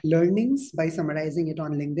learnings by summarizing it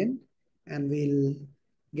on LinkedIn, and we'll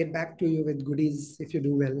get back to you with goodies if you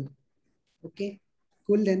do well. Okay,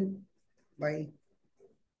 cool then. Bye.